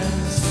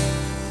as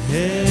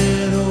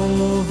head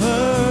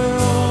over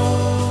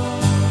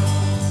all.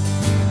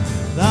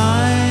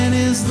 Thine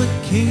is the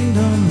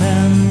kingdom,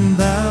 and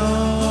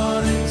thou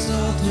art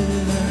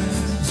exalted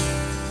as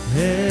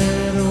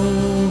head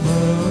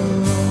over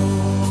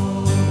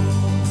all.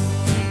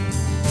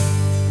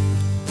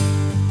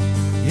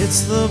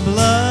 It's the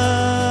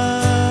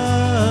blood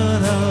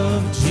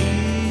of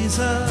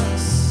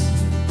Jesus.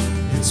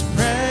 It's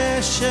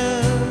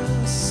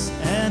precious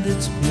and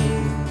it's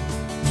pure.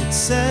 It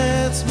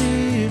sets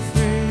me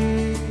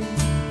free,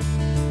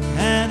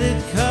 and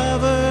it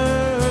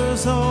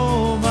covers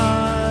all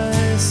my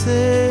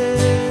sin.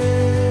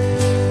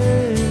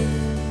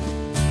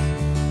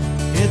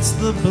 It's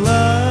the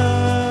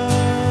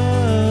blood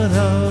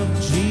of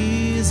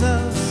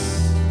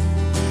Jesus.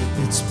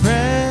 It's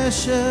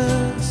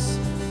precious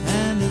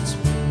and it's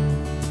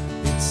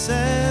pure. It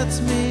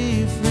sets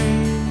me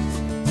free,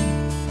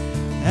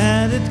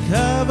 and it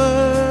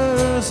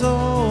covers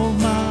all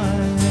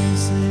my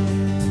sin.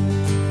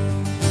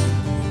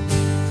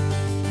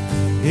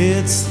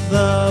 It's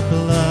the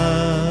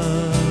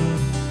blood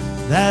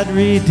that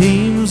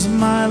redeems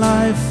my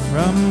life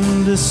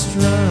from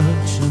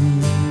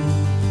destruction.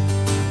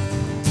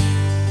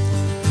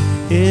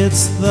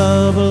 It's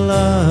the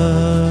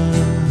blood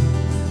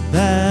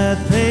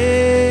that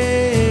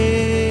paid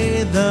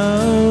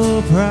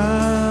the price.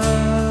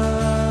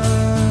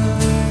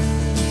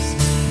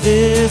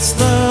 It's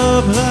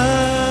the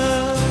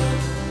blood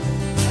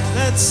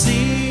that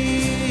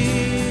seals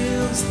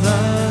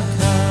the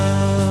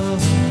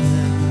covenant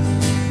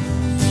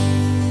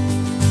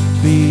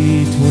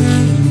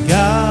between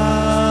God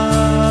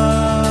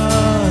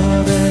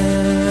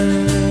and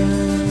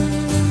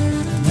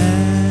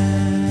man.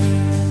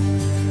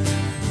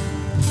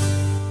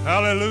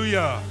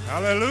 Hallelujah.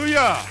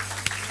 Hallelujah.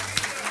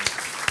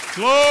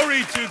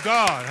 Glory to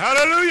God.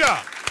 Hallelujah.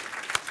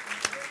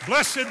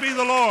 Blessed be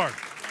the Lord.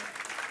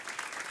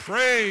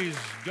 Praise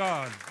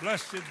God.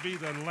 Blessed be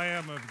the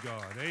Lamb of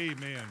God.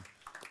 Amen.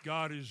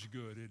 God is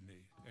good, isn't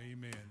he?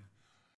 Amen.